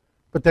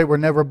 But they were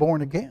never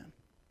born again.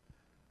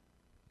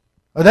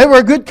 Or they were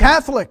a good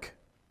Catholic,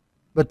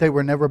 but they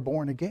were never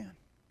born again.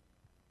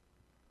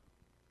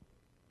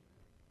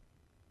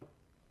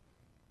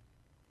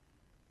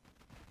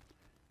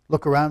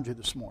 Look around you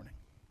this morning.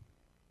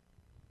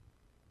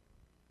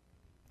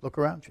 Look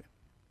around you.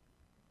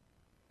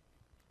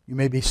 You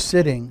may be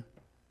sitting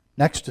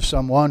next to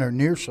someone or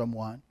near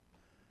someone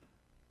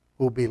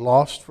who will be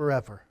lost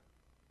forever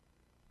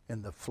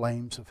in the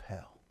flames of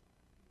hell.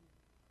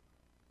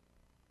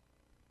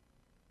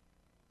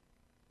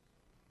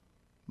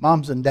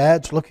 Moms and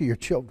dads, look at your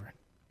children.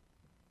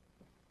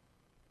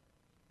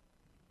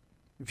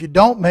 If you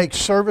don't make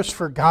service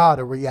for God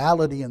a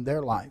reality in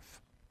their life,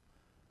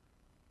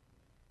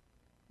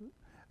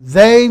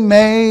 they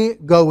may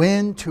go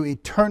into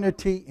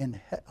eternity in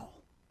hell,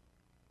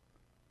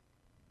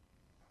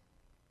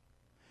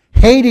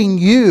 hating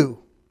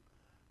you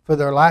for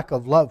their lack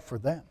of love for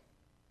them.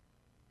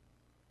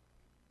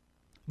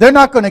 They're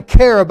not going to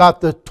care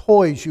about the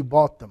toys you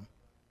bought them.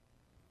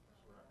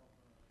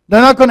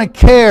 They're not going to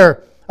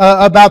care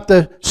about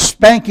the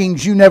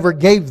spankings you never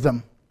gave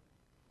them.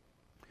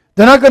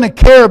 They're not going to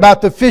care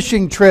about the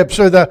fishing trips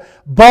or the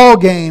ball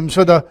games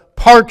or the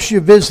parks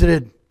you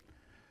visited.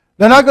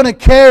 They're not going to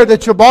care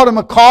that you bought them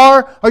a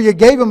car or you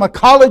gave them a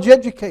college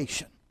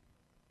education.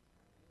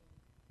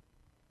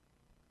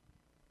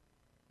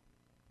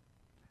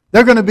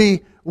 They're going to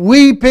be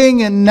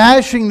weeping and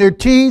gnashing their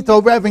teeth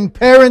over having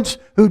parents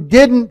who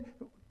didn't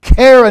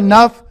care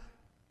enough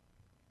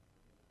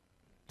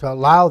to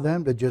allow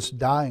them to just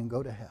die and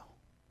go to hell.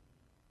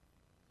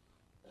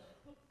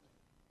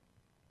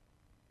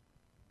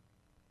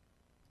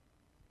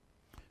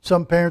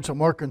 Some parents are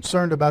more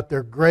concerned about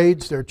their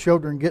grades their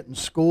children get in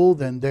school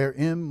than their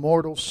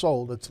immortal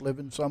soul that's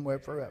living somewhere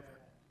forever.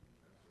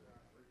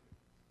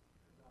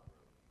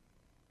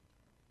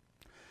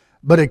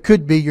 But it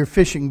could be your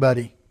fishing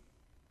buddy,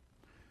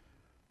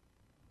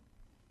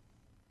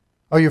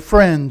 or your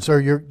friends,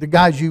 or the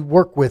guys you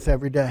work with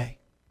every day.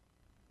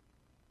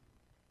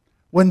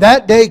 When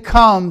that day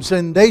comes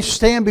and they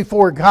stand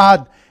before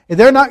God,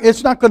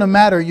 it's not going to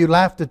matter you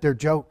laughed at their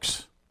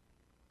jokes.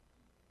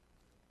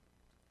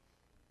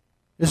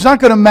 It's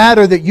not going to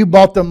matter that you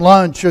bought them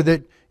lunch or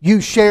that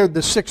you shared the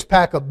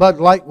 6-pack of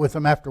Bud Light with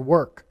them after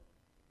work.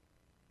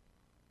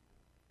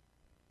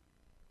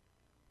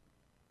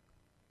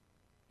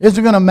 It's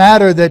going to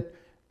matter that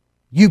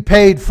you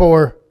paid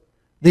for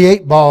the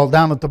 8-ball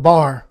down at the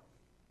bar,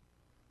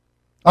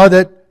 or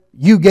that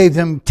you gave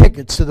them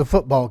tickets to the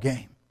football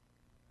game.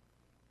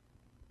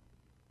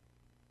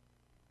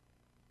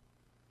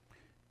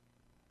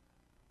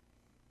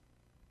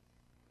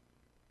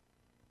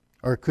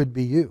 Or it could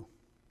be you.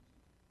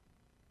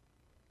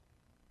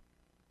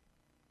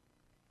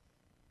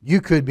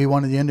 You could be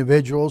one of the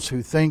individuals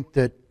who think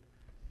that,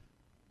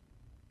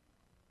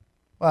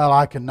 well,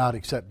 I cannot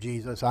accept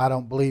Jesus. I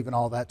don't believe in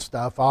all that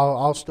stuff.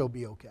 I'll still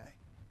be okay.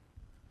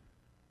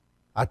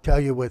 I tell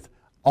you, with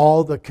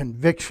all the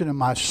conviction in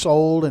my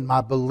soul and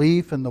my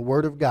belief in the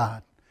Word of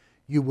God,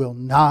 you will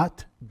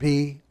not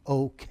be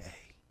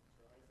okay.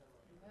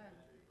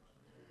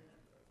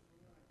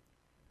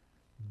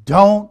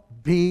 Don't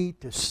be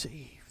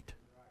deceived.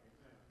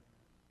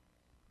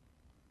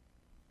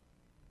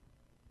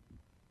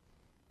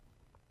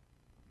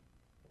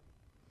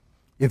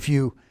 If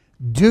you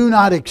do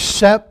not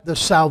accept the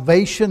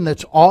salvation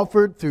that's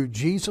offered through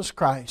Jesus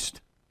Christ,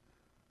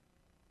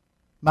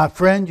 my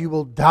friend, you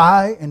will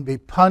die and be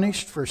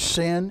punished for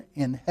sin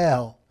in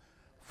hell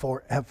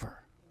forever.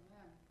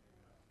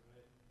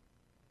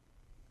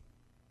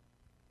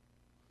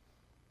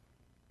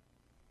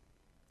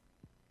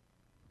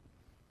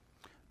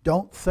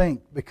 Don't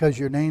think because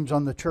your name's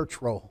on the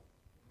church roll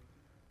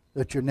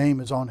that your name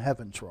is on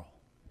heaven's roll.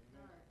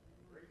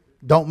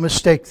 Don't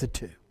mistake the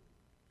two.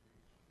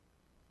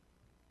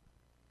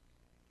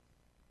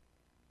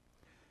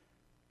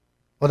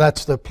 Well,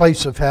 that's the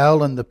place of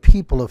hell and the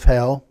people of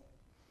hell.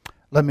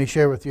 Let me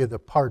share with you the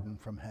pardon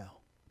from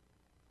hell.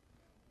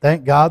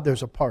 Thank God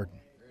there's a pardon.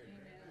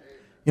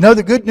 You know,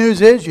 the good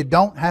news is you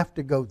don't have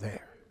to go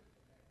there.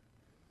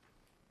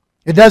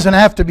 It doesn't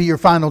have to be your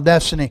final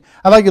destiny.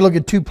 I'd like you to look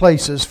at two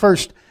places.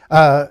 First,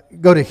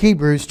 go to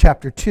Hebrews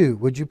chapter 2,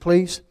 would you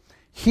please?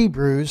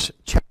 Hebrews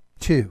chapter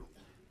 2.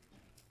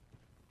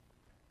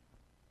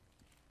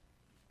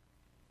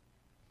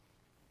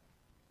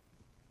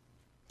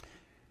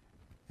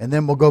 And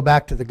then we'll go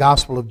back to the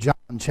Gospel of John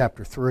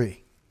chapter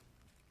 3.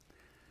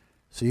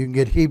 So you can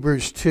get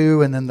Hebrews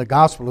 2 and then the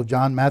Gospel of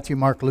John, Matthew,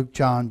 Mark, Luke,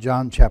 John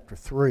chapter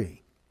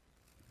 3.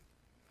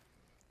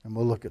 And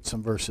we'll look at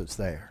some verses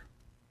there.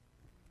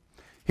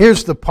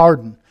 Here's the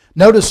pardon.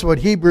 Notice what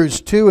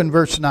Hebrews 2 and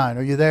verse 9.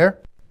 Are you there?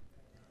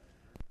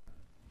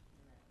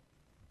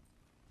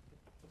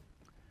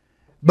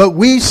 But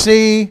we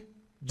see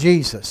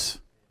Jesus,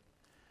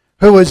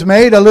 who was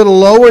made a little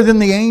lower than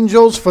the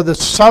angels for the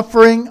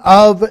suffering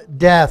of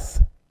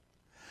death,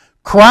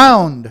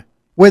 crowned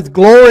with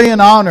glory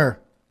and honor,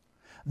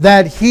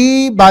 that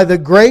He, by the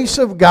grace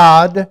of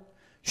God,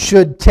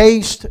 should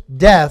taste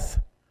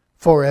death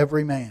for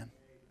every man.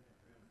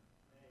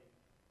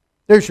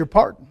 There's your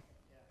pardon.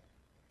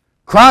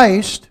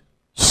 Christ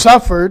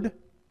suffered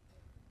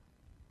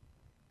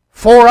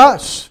for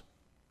us.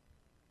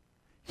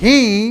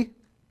 He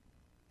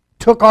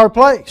took our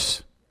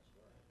place.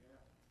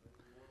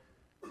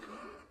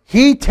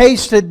 He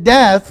tasted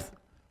death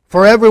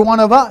for every one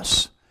of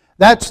us.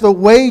 That's the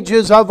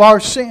wages of our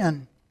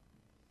sin.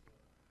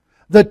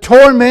 The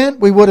torment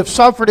we would have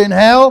suffered in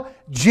hell,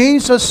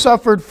 Jesus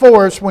suffered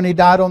for us when He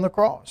died on the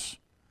cross.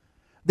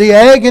 The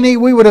agony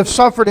we would have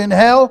suffered in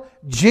hell,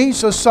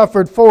 Jesus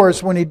suffered for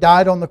us when He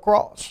died on the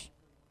cross.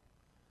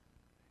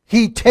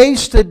 He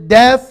tasted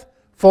death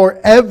for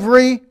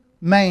every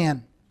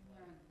man.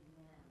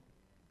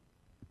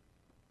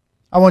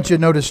 I want you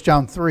to notice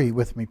John 3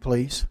 with me,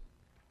 please.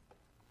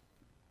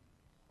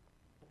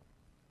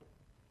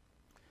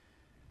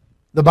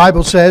 The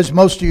Bible says,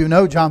 most of you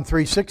know John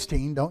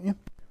 3:16, don't you?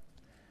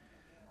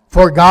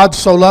 For God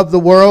so loved the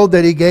world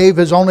that He gave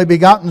His only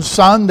begotten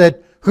Son,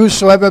 that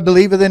whosoever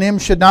believeth in Him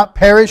should not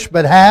perish,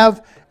 but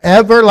have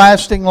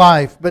everlasting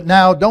life. But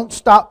now, don't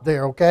stop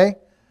there, okay?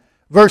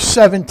 Verse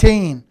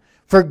 17.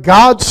 For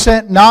God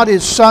sent not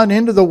His Son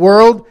into the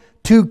world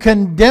to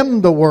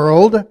condemn the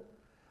world,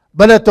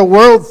 but that the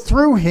world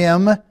through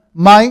Him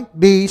might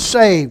be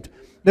saved.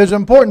 There's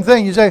an important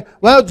thing. You say,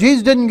 well,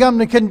 Jesus didn't come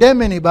to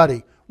condemn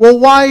anybody. Well,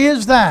 why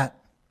is that?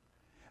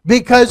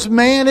 Because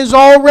man is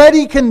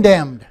already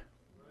condemned.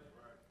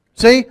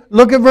 See,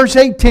 look at verse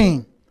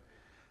 18.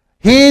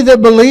 He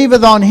that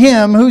believeth on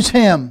Him, who's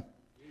Him?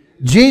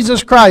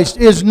 Jesus Christ,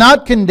 is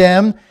not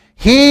condemned.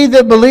 He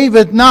that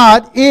believeth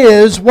not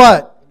is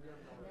what?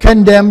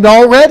 Condemned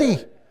already.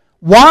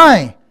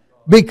 Why?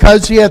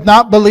 Because he hath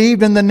not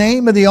believed in the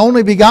name of the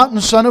only begotten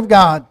Son of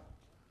God.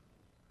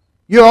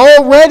 You're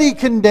already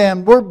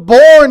condemned. We're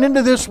born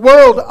into this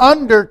world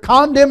under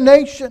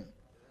condemnation.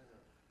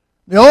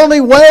 The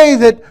only way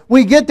that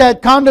we get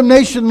that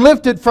condemnation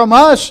lifted from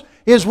us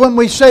is when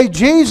we say,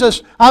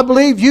 Jesus, I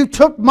believe You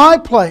took my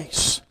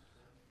place.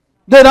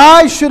 That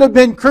I should have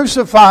been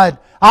crucified.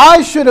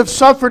 I should have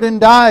suffered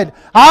and died.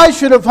 I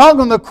should have hung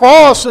on the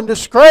cross in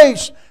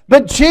disgrace.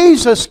 But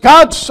Jesus,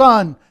 God's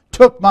Son,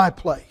 took my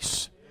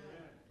place.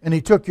 And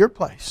He took your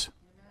place.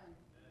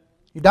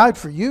 He died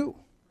for you.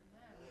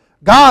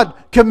 God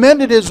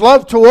commended His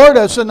love toward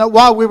us, and that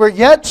while we were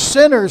yet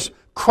sinners,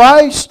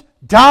 Christ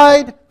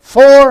died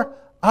for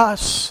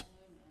us.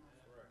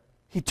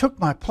 He took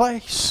my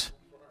place.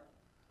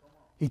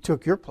 He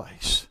took your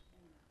place.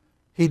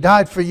 He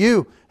died for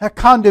you. That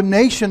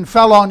condemnation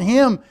fell on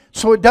Him,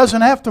 so it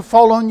doesn't have to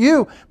fall on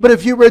you. But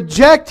if you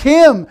reject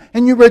Him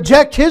and you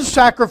reject His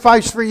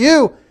sacrifice for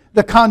you,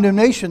 the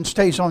condemnation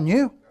stays on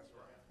you.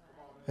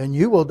 And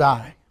you will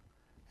die.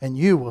 And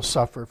you will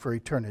suffer for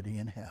eternity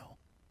in hell.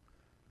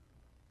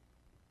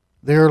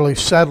 The early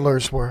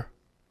settlers were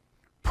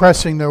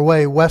pressing their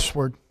way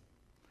westward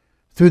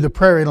through the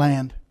prairie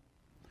land.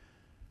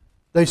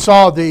 They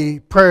saw the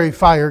prairie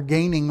fire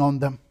gaining on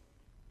them.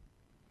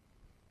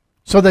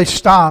 So they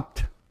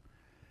stopped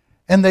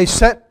and they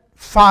set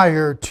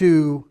fire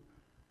to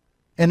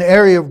an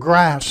area of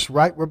grass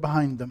right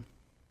behind them.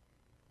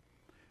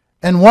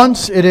 And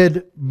once it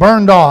had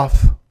burned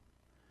off,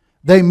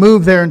 they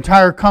moved their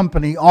entire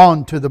company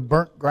on to the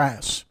burnt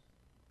grass.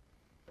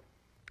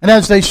 And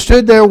as they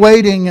stood there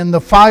waiting and the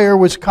fire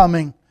was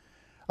coming,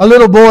 a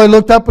little boy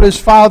looked up at his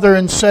father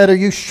and said, "Are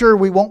you sure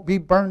we won't be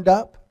burned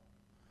up?"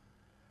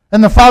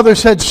 And the father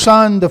said,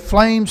 "Son, the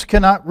flames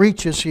cannot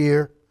reach us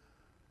here.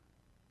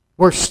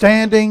 We're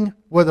standing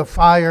where the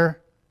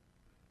fire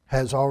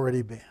has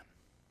already been."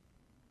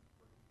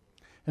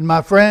 And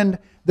my friend,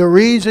 the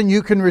reason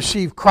you can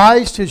receive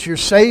Christ as your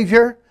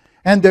Savior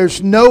and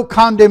there's no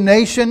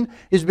condemnation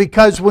is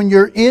because when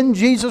you're in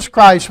Jesus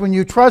Christ, when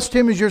you trust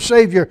Him as your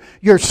Savior,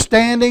 you're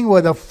standing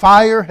where the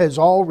fire has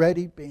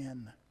already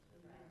been.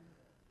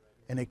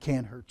 And it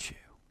can't hurt you.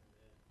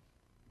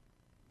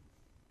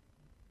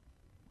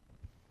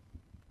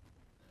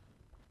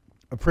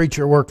 A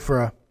preacher worked for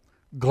a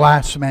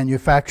glass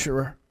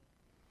manufacturer.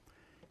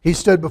 He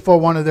stood before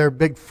one of their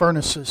big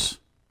furnaces,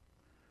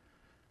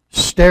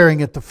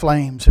 staring at the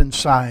flames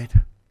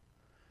inside.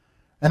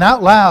 And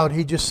out loud,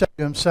 he just said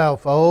to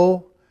himself,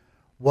 "Oh,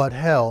 what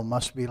hell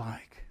must be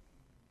like."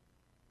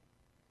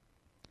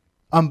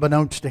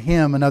 Unbeknownst to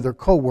him, another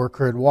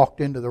co-worker had walked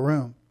into the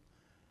room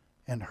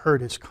and heard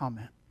his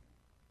comment.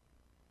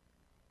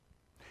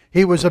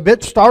 He was a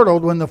bit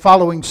startled when the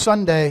following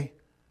Sunday,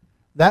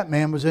 that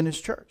man was in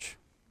his church.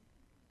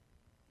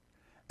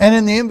 And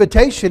in the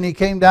invitation, he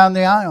came down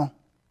the aisle.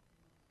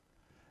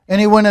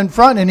 And he went in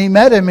front and he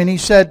met him and he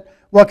said,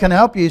 "What can I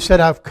help you?" He said,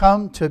 "I've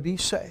come to be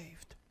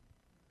saved."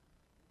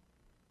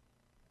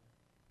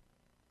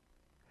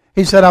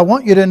 He said, "I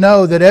want you to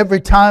know that every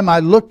time I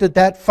looked at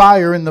that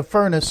fire in the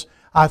furnace,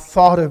 I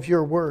thought of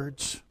your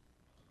words.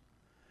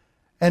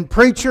 And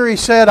preacher," he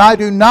said, "I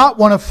do not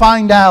want to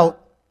find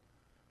out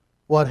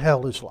what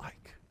hell is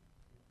like."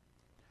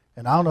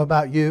 And I don't know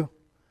about you,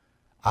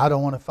 I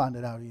don't want to find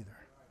it out either.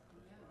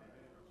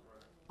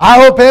 I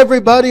hope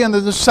everybody under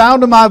the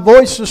sound of my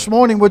voice this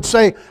morning would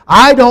say,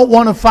 "I don't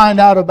want to find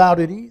out about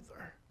it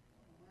either."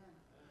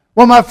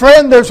 Well, my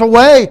friend, there's a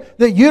way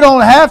that you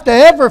don't have to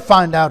ever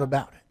find out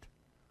about it.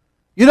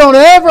 You don't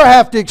ever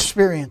have to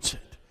experience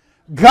it.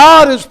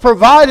 God has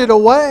provided a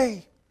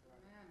way.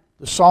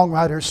 The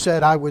songwriter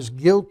said, "I was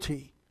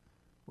guilty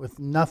with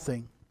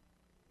nothing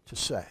to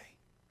say,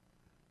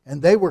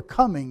 and they were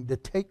coming to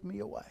take me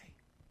away."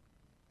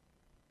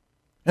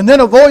 And then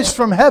a voice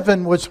from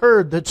heaven was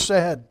heard that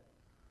said,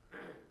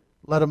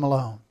 "Let them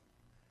alone.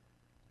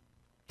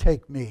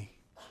 Take me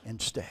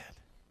instead."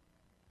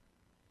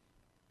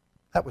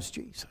 That was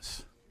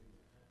Jesus.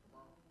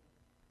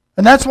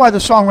 And that's why the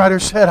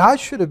songwriter said, "I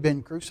should have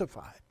been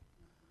crucified.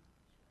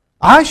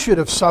 I should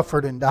have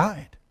suffered and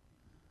died.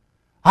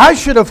 I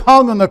should have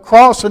hung on the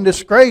cross in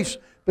disgrace.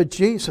 But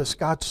Jesus,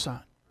 God's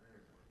Son,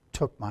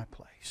 took my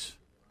place."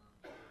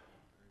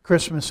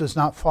 Christmas is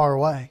not far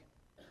away.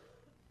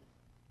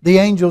 The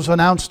angels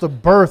announced the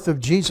birth of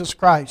Jesus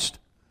Christ.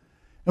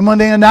 And when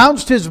they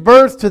announced His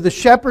birth to the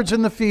shepherds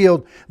in the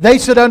field, they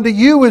said, "Unto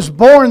you is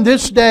born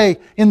this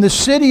day in the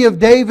city of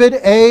David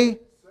a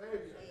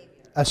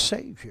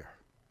Savior."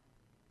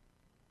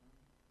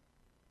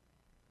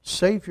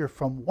 Savior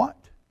from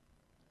what?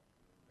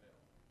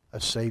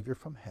 A Savior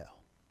from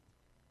hell.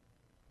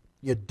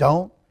 You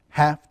don't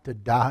have to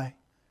die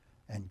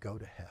and go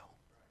to hell.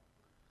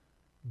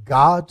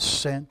 God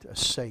sent a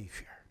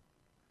Savior.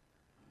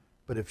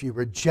 But if you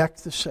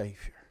reject the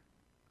Savior,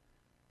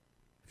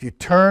 if you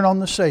turn on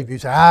the Savior, you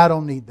say, "I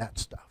don't need that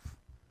stuff,"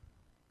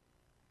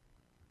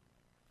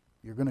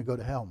 you're going to go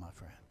to hell, my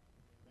friend.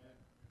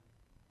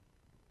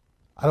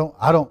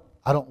 I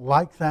don't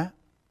like that.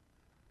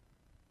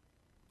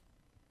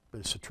 But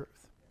it's the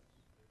truth.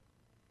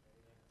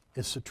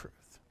 It's the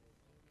truth.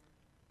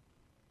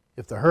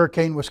 If the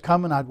hurricane was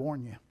coming, I'd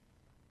warn you.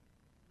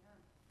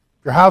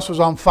 If your house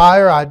was on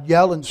fire, I'd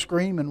yell and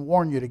scream and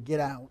warn you to get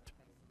out.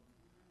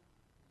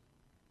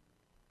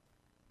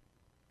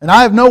 And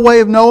I have no way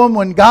of knowing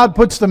when God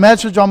puts the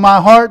message on my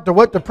heart to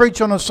what to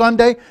preach on a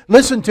Sunday.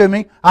 Listen to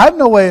me. I have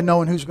no way of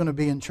knowing who's going to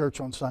be in church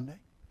on Sunday.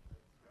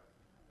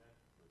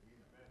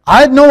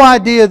 I had no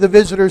idea the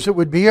visitors that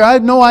would be here. I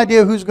had no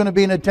idea who's going to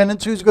be in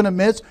attendance, who's going to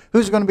miss,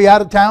 who's going to be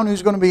out of town,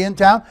 who's going to be in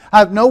town. I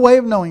have no way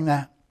of knowing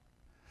that.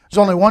 There's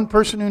only one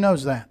person who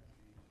knows that.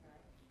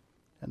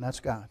 And that's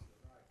God.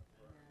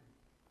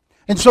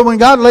 And so when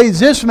God laid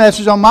this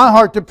message on my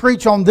heart to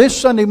preach on this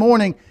Sunday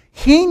morning,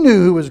 He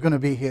knew who was going to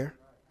be here.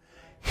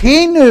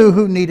 He knew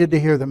who needed to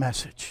hear the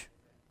message.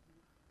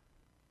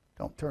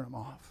 Don't turn them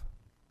off.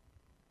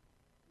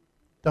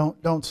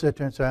 Don't sit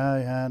there and say, oh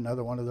yeah,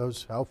 another one of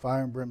those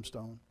hellfire and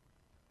brimstone.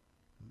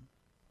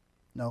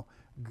 No,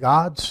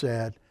 God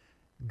said,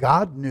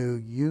 God knew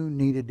you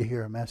needed to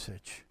hear a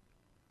message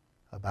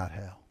about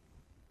hell.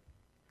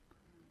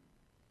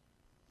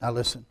 Now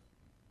listen,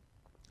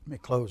 let me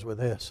close with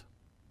this.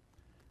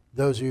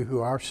 Those of you who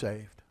are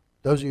saved,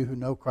 those of you who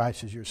know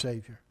Christ as your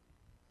Savior,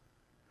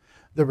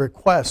 the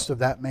request of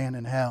that man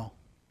in hell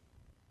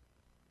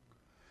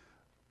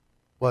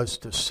was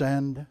to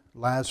send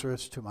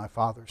Lazarus to my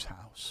Father's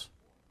house,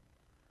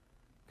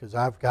 because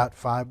I've got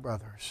 5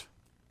 brothers,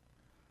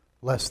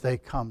 lest they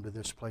come to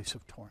this place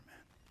of torment.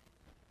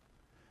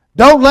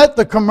 Don't let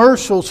the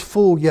commercials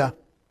fool you.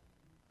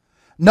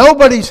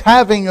 Nobody's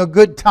having a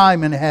good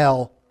time in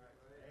hell.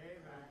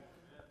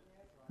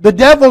 The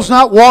devil's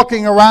not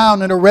walking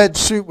around in a red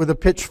suit with a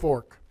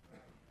pitchfork.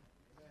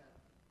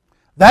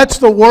 That's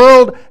the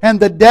world and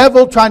the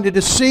devil trying to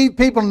deceive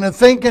people into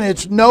thinking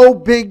it's no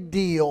big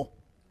deal.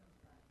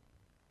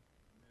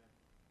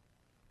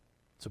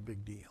 It's a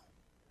big deal.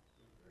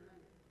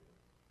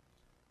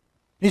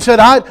 He said,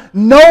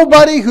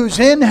 nobody who's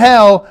in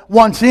hell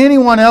wants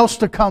anyone else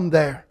to come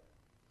there.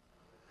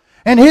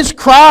 And his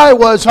cry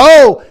was,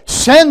 oh,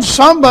 send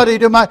somebody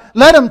to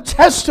let them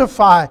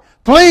testify.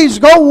 Please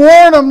go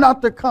warn them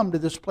not to come to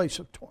this place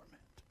of torment.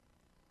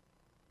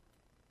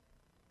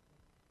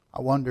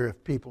 I wonder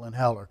if people in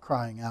hell are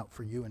crying out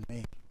for you and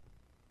me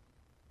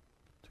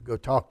to go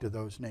talk to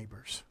those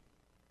neighbors,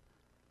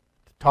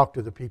 to talk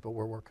to the people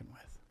we're working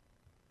with,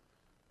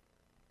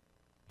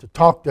 to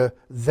talk to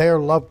their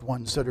loved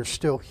ones that are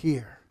still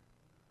here,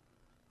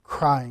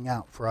 crying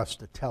out for us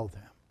to tell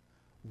them,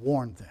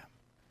 warn them,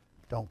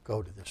 don't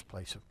go to this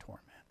place of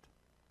torment.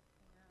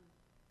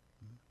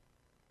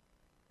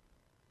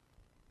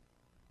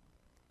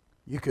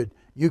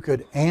 You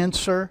could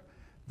answer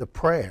the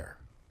prayer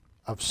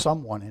of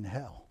someone in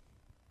hell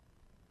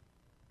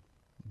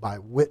by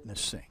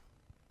witnessing,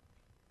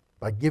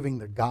 by giving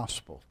the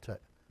gospel to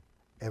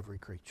every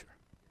creature.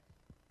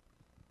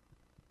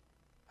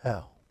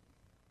 Hell.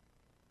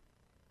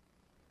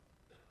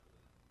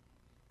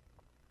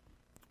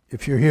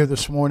 If you're here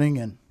this morning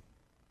and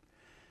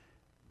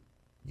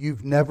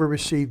you've never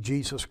received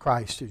Jesus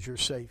Christ as your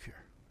Savior,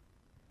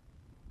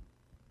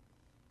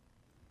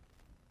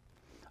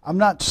 I'm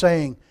not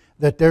saying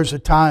that there's a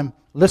time,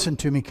 listen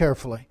to me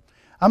carefully.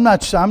 I'm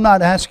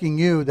not asking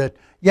you that,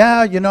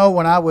 yeah, you know,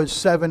 when I was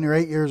 7 or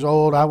 8 years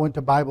old, I went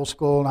to Bible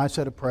school and I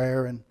said a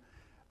prayer,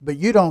 but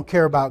you don't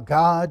care about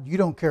God, you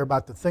don't care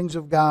about the things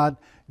of God,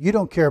 you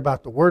don't care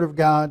about the Word of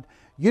God,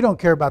 you don't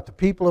care about the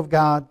people of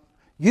God,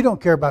 you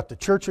don't care about the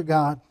church of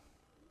God.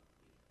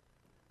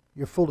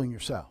 You're fooling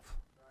yourself.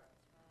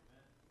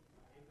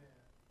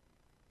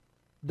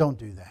 Don't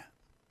do that.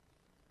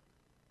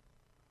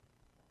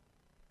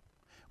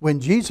 When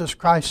Jesus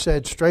Christ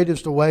said, straight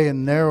is the way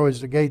and narrow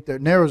is the gate,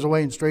 narrow is the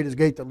way and straight is the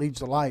gate that leads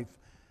to life,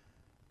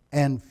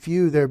 and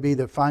few there be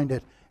that find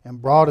it, and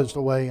broad is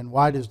the way and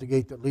wide is the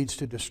gate that leads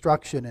to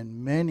destruction,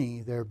 and many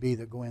there be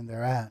that go in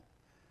thereat,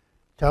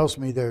 tells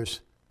me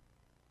there's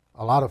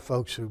a lot of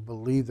folks who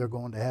believe they're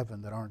going to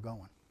heaven that aren't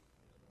going.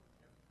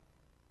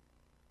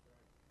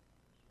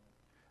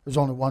 There's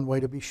only one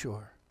way to be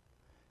sure.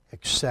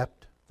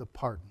 Accept the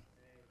pardon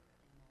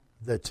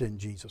that's in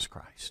Jesus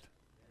Christ.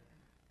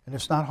 And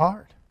it's not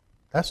hard.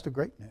 That's the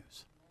great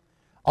news.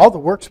 All the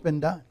work's been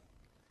done.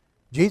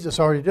 Jesus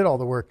already did all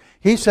the work.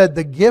 He said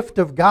the gift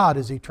of God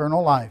is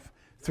eternal life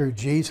through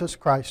Jesus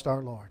Christ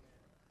our Lord.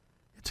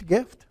 It's a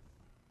gift.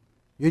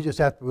 You just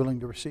have to be willing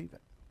to receive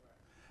it.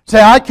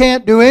 Say, I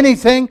can't do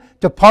anything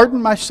to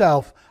pardon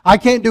myself. I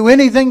can't do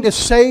anything to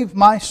save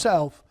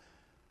myself.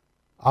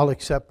 I'll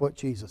accept what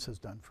Jesus has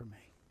done for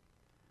me.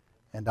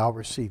 And I'll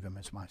receive Him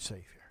as my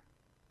Savior.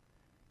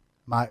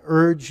 I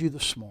urge you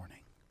this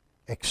morning,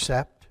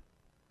 accept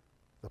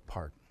the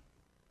pardon.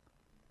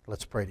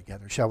 Let's pray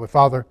together, shall we?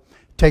 Father,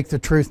 take the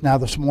truth now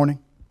this morning.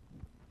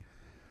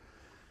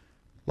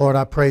 Lord,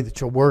 I pray that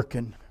you'll work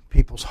in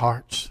people's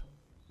hearts.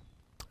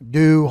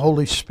 Do,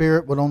 Holy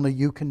Spirit, what only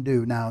you can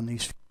do now in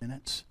these few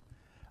minutes.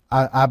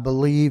 I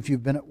believe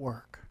you've been at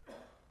work.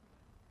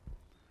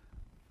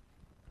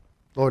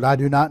 Lord, I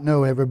do not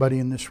know everybody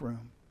in this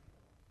room.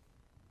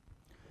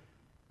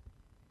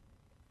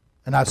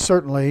 And I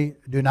certainly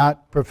do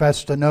not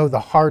profess to know the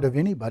heart of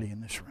anybody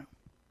in this room,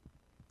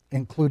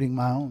 including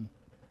my own.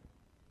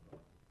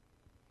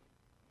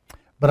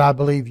 But I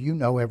believe you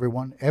know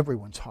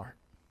everyone's heart.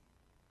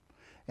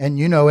 And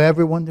you know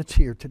everyone that's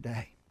here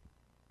today.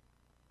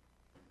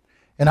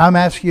 And I'm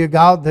asking you,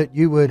 God, that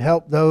you would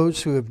help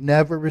those who have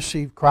never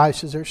received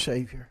Christ as their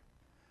Savior,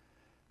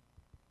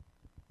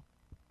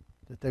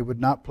 that they would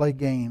not play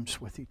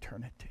games with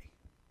eternity,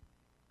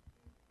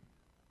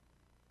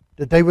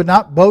 that they would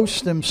not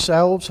boast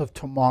themselves of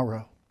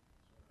tomorrow,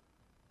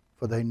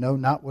 for they know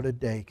not what a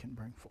day can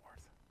bring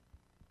forth.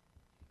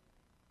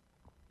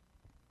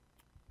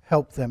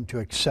 Help them to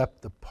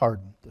accept the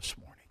pardon this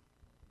morning.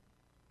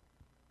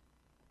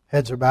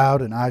 Heads are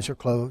bowed and eyes are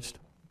closed.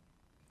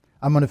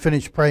 I'm going to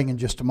finish praying in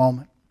just a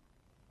moment.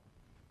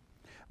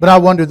 But I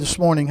wonder this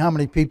morning how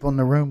many people in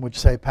the room would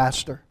say,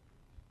 Pastor,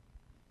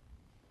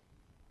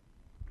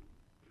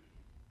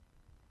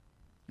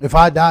 if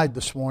I died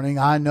this morning,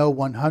 I know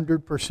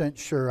 100%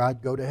 sure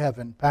I'd go to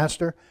heaven.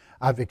 Pastor,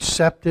 I've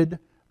accepted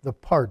the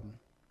pardon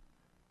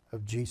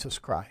of Jesus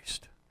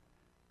Christ.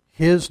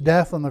 His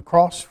death on the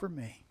cross for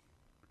me.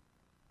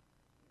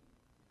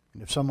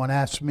 And if someone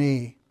asks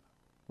me,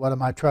 what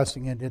am I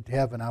trusting in to get to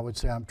heaven? I would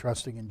say I'm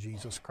trusting in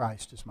Jesus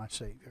Christ as my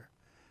Savior.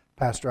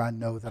 Pastor, I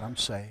know that I'm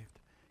saved.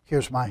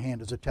 Here's my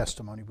hand as a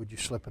testimony. Would you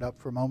slip it up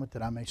for a moment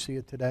that I may see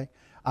it today?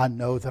 I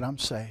know that I'm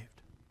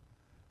saved.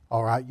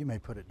 All right, you may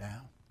put it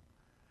down.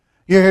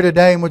 You're here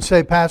today and would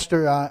say,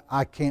 Pastor,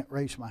 I can't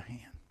raise my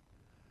hand.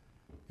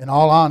 In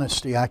all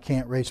honesty, I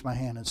can't raise my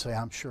hand and say,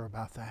 I'm sure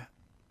about that.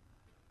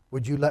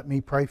 Would you let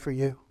me pray for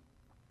you?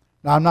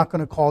 Now, I'm not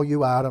going to call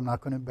you out. I'm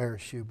not going to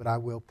embarrass you, but I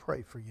will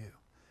pray for you.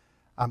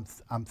 I'm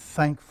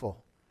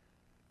thankful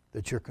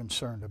that you're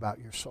concerned about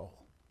your soul.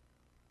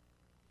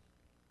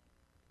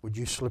 Would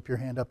you slip your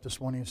hand up this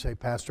morning and say,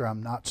 Pastor,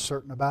 I'm not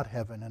certain about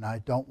heaven and I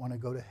don't want to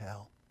go to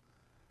hell.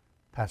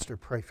 Pastor,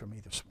 pray for me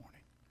this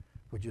morning.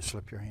 Would you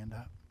slip your hand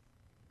up?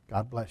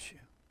 God bless you.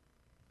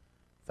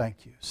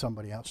 Thank you.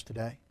 Somebody else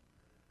today?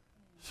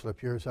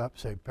 Slip yours up.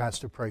 Say,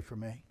 Pastor, pray for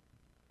me.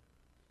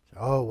 Say,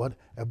 oh, what?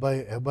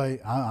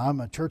 Everybody, I'm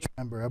a church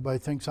member. Everybody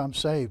thinks I'm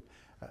saved.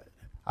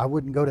 I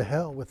wouldn't go to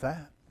hell with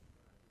that.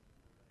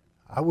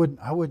 I wouldn't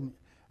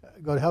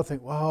go to hell and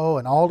think, whoa,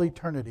 and all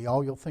eternity,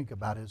 all you'll think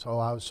about is, oh,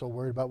 I was so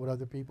worried about what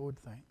other people would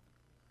think.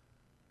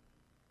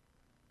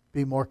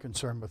 Be more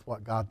concerned with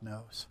what God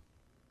knows.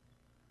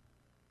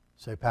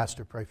 Say,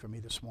 Pastor, pray for me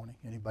this morning.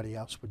 Anybody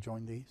else would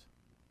join these?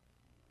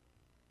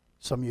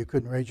 Some of you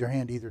couldn't raise your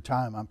hand either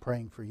time. I'm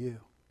praying for you.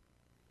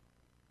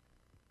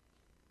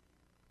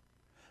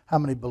 How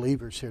many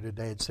believers here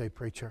today would say,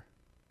 Preacher,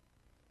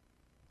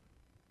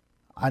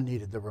 I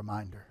needed the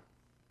reminder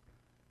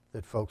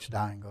that folks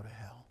die and go to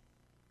hell.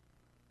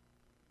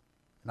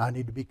 And I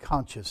need to be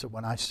conscious that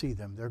when I see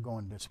them, they're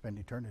going to spend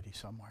eternity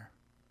somewhere.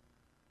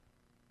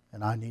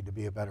 And I need to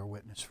be a better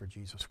witness for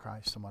Jesus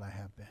Christ than what I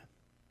have been.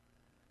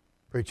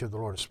 Preacher, the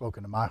Lord has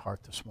spoken to my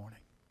heart this morning.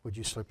 Would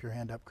you slip your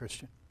hand up,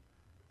 Christian?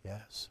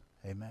 Yes.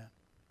 Amen.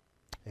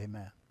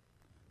 Amen.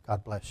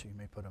 God bless you. You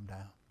may put them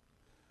down.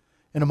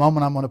 In a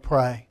moment, I'm going to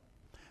pray.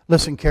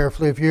 Listen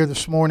carefully. If you're here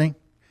this morning,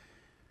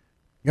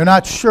 you're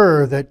not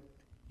sure that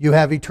you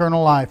have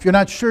eternal life. You're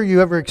not sure you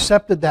ever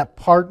accepted that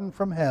pardon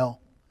from hell.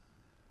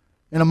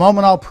 In a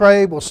moment, I'll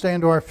pray. We'll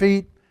stand to our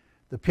feet.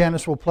 The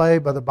pianist will play.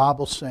 Brother Bob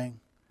will sing.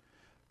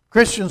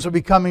 Christians will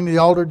be coming to the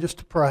altar just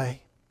to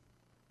pray.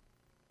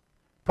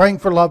 Praying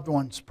for loved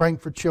ones, praying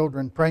for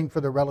children, praying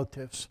for their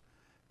relatives,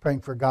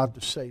 praying for God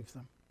to save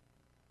them.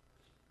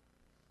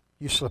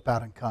 You slip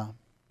out and come.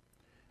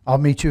 I'll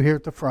meet you here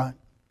at the front.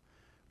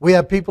 We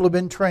have people who have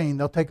been trained.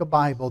 They'll take a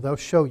Bible. They'll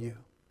show you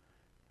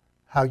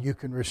how you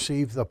can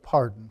receive the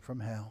pardon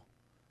from hell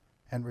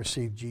and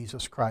receive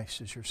Jesus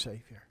Christ as your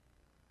Savior.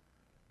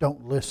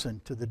 Don't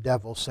listen to the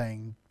devil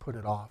saying, put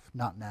it off.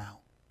 Not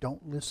now.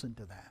 Don't listen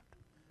to that.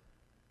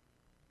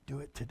 Do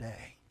it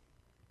today.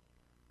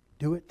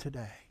 Do it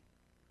today.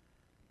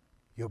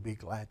 You'll be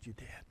glad you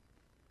did.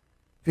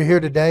 If you're here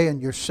today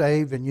and you're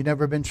saved and you've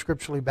never been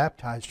scripturally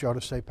baptized, you ought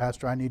to say,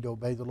 Pastor, I need to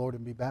obey the Lord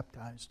and be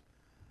baptized.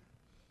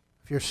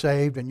 If you're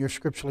saved and you're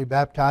scripturally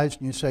baptized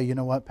and you say, you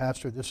know what,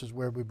 Pastor, this is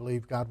where we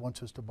believe God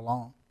wants us to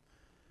belong.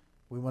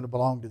 We want to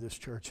belong to this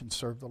church and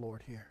serve the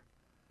Lord here.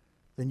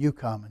 Then you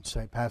come and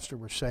say, Pastor,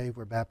 we're saved,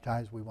 we're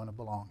baptized, we want to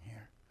belong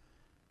here.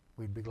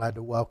 We'd be glad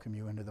to welcome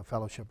you into the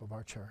fellowship of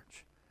our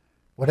church.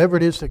 Whatever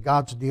it is that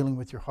God's dealing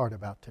with your heart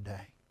about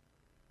today,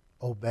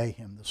 obey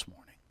Him this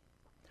morning.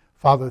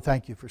 Father,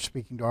 thank you for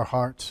speaking to our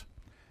hearts.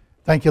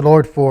 Thank you,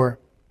 Lord, for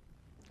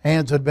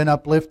hands that have been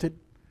uplifted,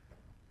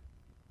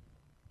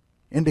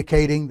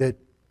 indicating that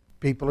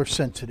people are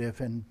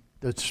sensitive and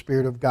the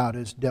Spirit of God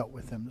has dealt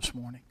with them this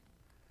morning.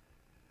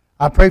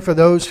 I pray for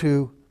those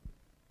who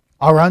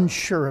are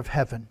unsure of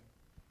heaven,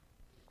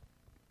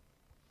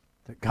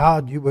 that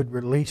God, you would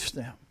release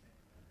them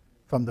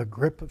from the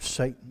grip of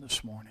Satan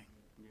this morning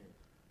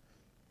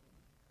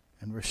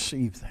and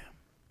receive them.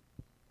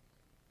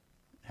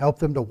 Help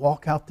them to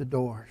walk out the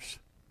doors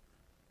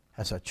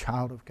as a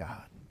child of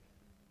God,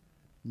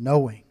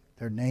 knowing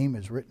their name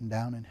is written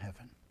down in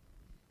heaven.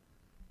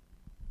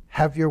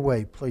 Have your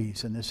way,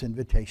 please, in this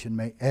invitation.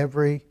 May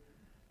every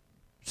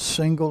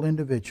single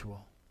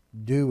individual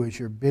do as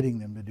you're bidding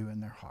them to do in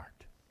their heart.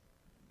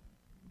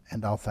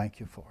 And I'll thank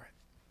you for it.